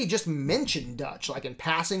I think they just mention Dutch, in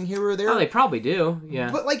passing here or there. Oh, they probably do.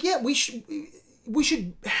 Yeah. But we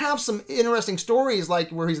should have some interesting stories,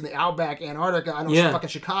 where he's in the outback, Antarctica. I know fucking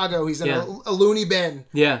Chicago. He's in a loony bin.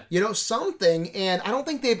 Yeah. Something. And I don't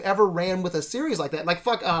think they've ever ran with a series like that.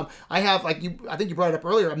 I have I think you brought it up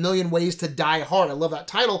earlier, A Million Ways to Die Hard. I love that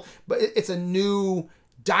title, but it's a new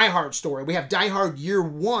Die Hard story. We have Die Hard Year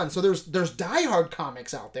One, so there's Die Hard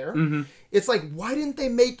comics out there. Mm-hmm. It's why didn't they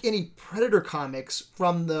make any Predator comics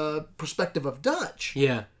from the perspective of Dutch?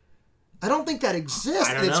 Yeah, I don't think that exists.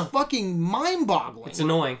 I don't know. It's fucking mind-boggling. It's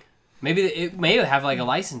annoying. Maybe it may have a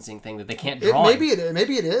licensing thing that they can't draw. Maybe it is.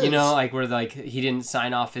 Where he didn't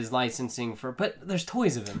sign off his licensing for, but there's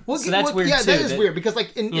toys of him. So that's weird too. Yeah, that is weird because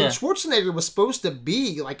in Schwarzenegger was supposed to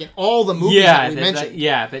be in all the movies that we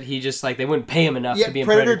mentioned. But he just they wouldn't pay him enough to be in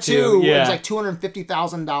Predator 2. Yeah. It was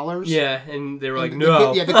 $250,000. Yeah, and they were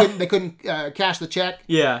no. They couldn't cash the check.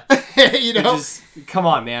 Yeah. Come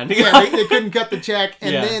on, man. Yeah, they couldn't cut the check.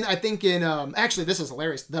 And then I think in actually this is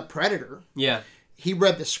hilarious. The Predator. Yeah. He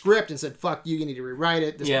read the script and said, "Fuck you need to rewrite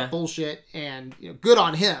it. This is bullshit." And good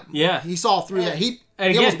on him. Yeah, he saw through that. He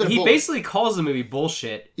basically calls the movie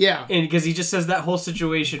bullshit. Yeah, and because he just says that whole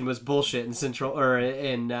situation was bullshit in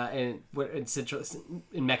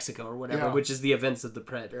Mexico or whatever, which is the events of the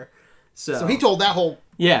Predator. So he told that whole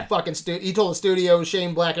fucking he told the studio,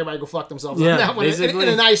 Shane Black, everybody go fuck themselves. Yeah, that one in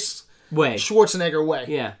a nice way, Schwarzenegger way.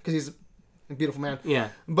 Yeah, because he's a beautiful man. Yeah,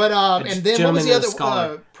 but and then what was the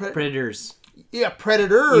other Predators?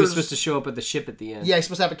 Predators. He was supposed to show up at the ship at the end. Yeah, he's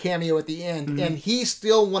supposed to have a cameo at the end. And he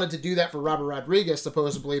still wanted to do that for Robert Rodriguez,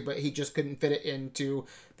 supposedly, but he just couldn't fit it into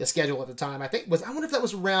the schedule at the time. I wonder if that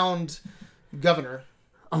was around Governor.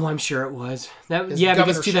 Oh, I'm sure it was.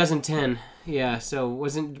 Because 2010. Yeah, so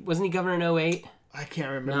wasn't he Governor in 08? I can't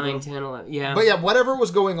remember. 9, 10, 11. Yeah. But yeah, whatever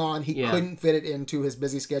was going on, he couldn't fit it into his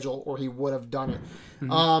busy schedule, or he would have done it.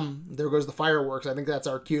 There goes the fireworks. I think that's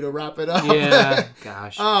our cue to wrap it up. Yeah.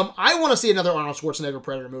 Gosh. I want to see another Arnold Schwarzenegger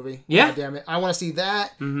Predator movie. Yeah. God damn it. I want to see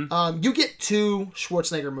that. You get 2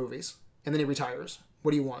 Schwarzenegger movies, and then he retires.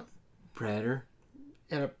 What do you want? Predator.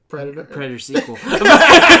 And a Predator? Predator sequel.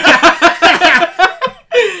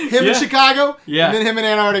 Him in Chicago, and then him in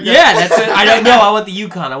Antarctica. Yeah, that's it. I don't know. I want the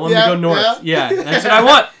Yukon. I want him to go north. Yeah, that's what I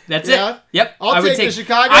want. That's it. Yep. I'll take the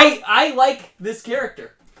Chicago. I like this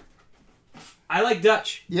character. I like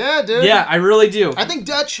Dutch. Yeah, dude. Yeah, I really do. I think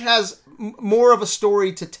Dutch has more of a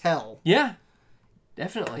story to tell. Yeah.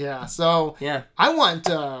 Definitely. Yeah, so I want...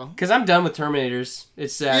 Because I'm done with Terminators.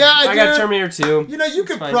 It's sad. Yeah, I got Terminator 2. You know, you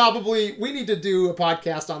could probably... We need to do a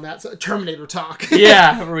podcast on that. So Terminator talk.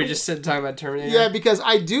 Yeah, where we just sit and talk about Terminator. Yeah, because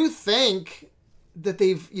I do think that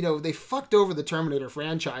they fucked over the Terminator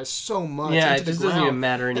franchise so much. Yeah, it just doesn't even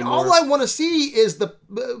matter anymore. And all I want to see is the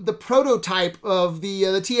prototype of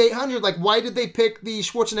the T-800. Like, why did they pick the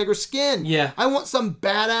Schwarzenegger skin? Yeah. I want some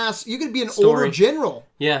badass... You could be an older general.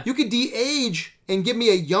 Yeah. You could de-age and give me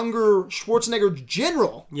a younger Schwarzenegger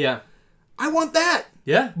general. Yeah. I want that.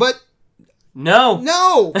 Yeah. But... No,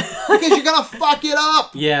 because you're going to fuck it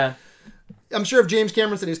up. Yeah. I'm sure if James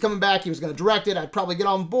Cameron said he was coming back, he was going to direct it, I'd probably get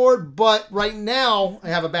on board. But right now, I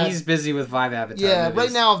have a bad... He's busy with 5 Avatar movies.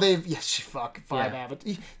 Right now, they've... Yeah, fuck, 5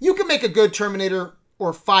 Avatar. You can make a good Terminator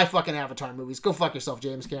or 5 fucking Avatar movies. Go fuck yourself,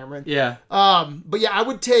 James Cameron. Yeah. But yeah,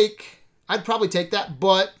 I'd probably take that,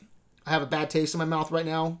 but I have a bad taste in my mouth right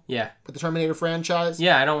now. Yeah. With the Terminator franchise.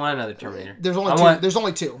 Yeah, I don't want another Terminator. There's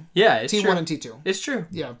only 2. Yeah, it's T1 true. and T2. It's true.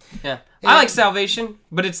 Yeah. Yeah. I like Salvation,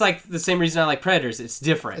 but it's like the same reason I like Predators. It's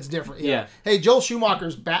different. It's different, yeah. Hey, Joel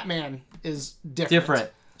Schumacher's Batman is different.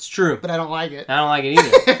 It's true. But I don't like it. I don't like it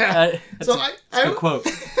either. That's a good quote.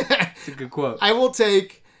 It's a good quote. I will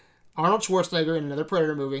take Arnold Schwarzenegger in another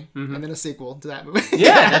Predator movie, and then a sequel to that movie.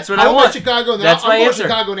 Yeah, that's what I want. Chicago, and that's my answer.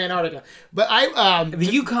 Chicago and Antarctica. But the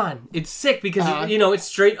Yukon. It's sick because it's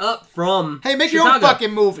straight up from. Hey, make Chicago. your own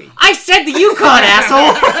fucking movie. I said the Yukon,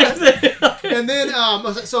 asshole. And then,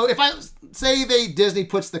 so if I say Disney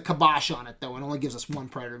puts the kibosh on it though, and only gives us one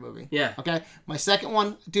Predator movie. Yeah. Okay. My second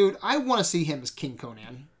one, dude, I want to see him as King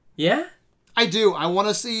Conan. Yeah. I do. I want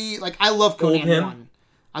to see I love Conan 1.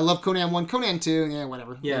 I love Conan 1. Conan 2, yeah,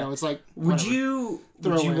 whatever. Yeah. You know, it's like... Would you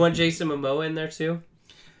want Jason Momoa in there too?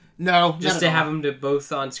 No. Just to have them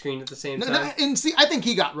both on screen at the same time? No, and see, I think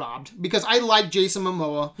he got robbed. Because I like Jason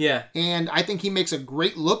Momoa. Yeah. And I think he makes a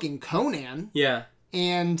great looking Conan. Yeah.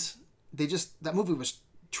 And that movie was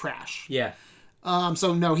trash. Yeah.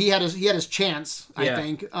 So no, he had his chance, I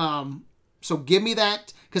think. So give me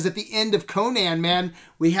that... Because at the end of Conan, man,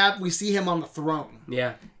 we see him on the throne.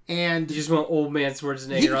 Yeah. And you just want old man Schwarzenegger on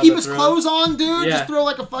the throne. Keep his clothes on, dude. Yeah. Just throw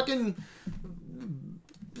like a fucking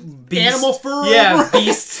beast. Animal fur over.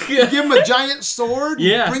 Beast. Give him a giant sword.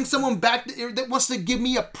 Yeah. Bring someone back that wants to give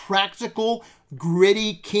me a practical,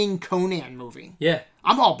 gritty King Conan movie. Yeah.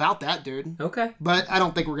 I'm all about that, dude. Okay. But I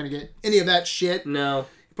don't think we're going to get any of that shit. No.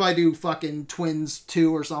 Probably do fucking Twins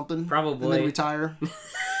 2 or something. Probably. And then retire.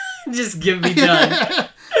 Just give me done.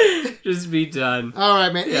 Just be done. All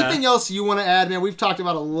right, man. Yeah. Anything else you want to add, man? We've talked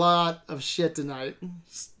about a lot of shit tonight.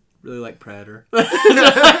 Just really like Predator.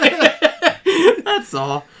 That's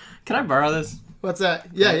all. Can I borrow this? What's that?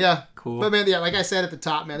 Yeah. Cool. But man, like I said at the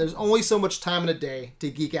top, man, there's only so much time in a day to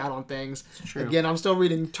geek out on things. It's true. Again, I'm still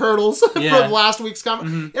reading Turtles from last week's comment.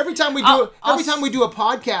 Mm-hmm. Every time we do a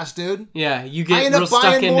podcast, dude. Yeah, you get real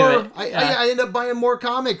stuck into it. I end up buying more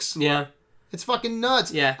comics. Yeah. It's fucking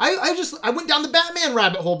nuts. Yeah. I went down the Batman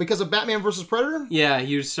rabbit hole because of Batman vs. Predator. Yeah,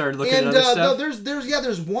 you started looking at other stuff.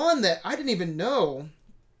 There's one that I didn't even know.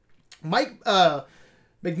 Mike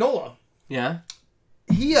Mignola. Yeah.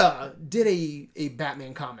 He did a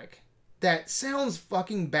Batman comic that sounds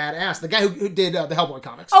fucking badass. The guy who did the Hellboy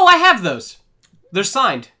comics. Oh, I have those. They're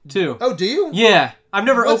signed too. Oh, do you? Yeah. I've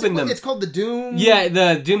never opened them. It's called the Doom. Yeah,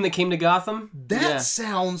 the Doom that came to Gotham. That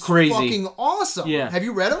sounds crazy. Fucking awesome. Yeah. Have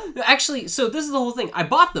you read them? Actually, so this is the whole thing. I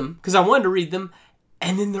bought them because I wanted to read them,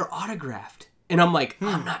 and then they're autographed. And I'm like,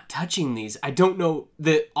 I'm not touching these. I don't know.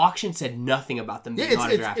 The auction said nothing about them being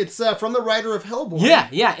autographed. It's from the writer of Hellboy.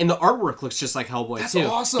 Yeah. And the artwork looks just like Hellboy, That's too.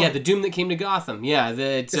 That's awesome. Yeah, the Doom that came to Gotham. Yeah.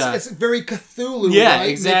 It's very Cthulhu, yeah, right?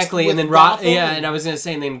 exactly. And then and I was going to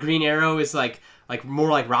say, and then Green Arrow is like like more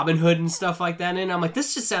like Robin Hood and stuff like that in. And I'm like,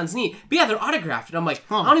 this just sounds neat. But yeah, they're autographed. And I'm like,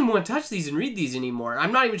 I don't even want to touch these and read these anymore.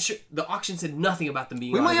 I'm not even sure. The auction said nothing about them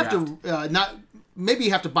being autographed. We might have to maybe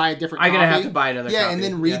you have to buy a different copy. I'm going to have to buy another copy. Yeah, and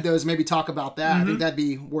then read those, maybe talk about that. I think that'd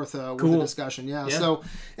be worth a discussion. Yeah. So,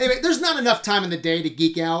 anyway, there's not enough time in the day to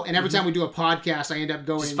geek out. And every time we do a podcast, I end up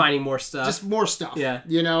going... Just finding more stuff. Just more stuff. Yeah.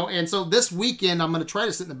 You know? And so this weekend, I'm going to try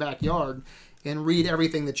to sit in the backyard and read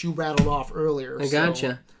everything that you rattled off earlier. I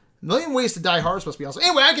gotcha. Million Ways to Die Hard is supposed to be awesome.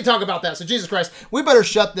 Anyway, I can talk about that. So, Jesus Christ, we better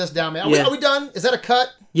shut this down, man. Are we done? Is that a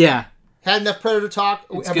cut? Yeah. Had enough Predator talk?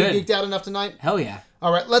 It's Have good. we geeked out enough tonight? Hell yeah.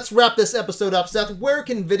 All right, let's wrap this episode up. Seth, where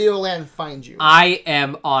can Videoland find you? I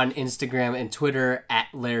am on Instagram and Twitter at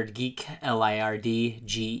LairdGeek, LairdGeek.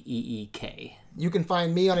 You can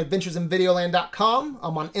find me on adventuresinvideoland.com.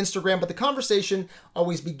 I'm on Instagram, but the conversation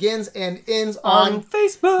always begins and ends on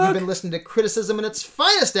Facebook. You've been listening to Criticism in its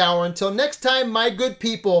finest hour. Until next time, my good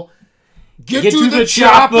people, get to the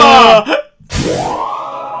chopper!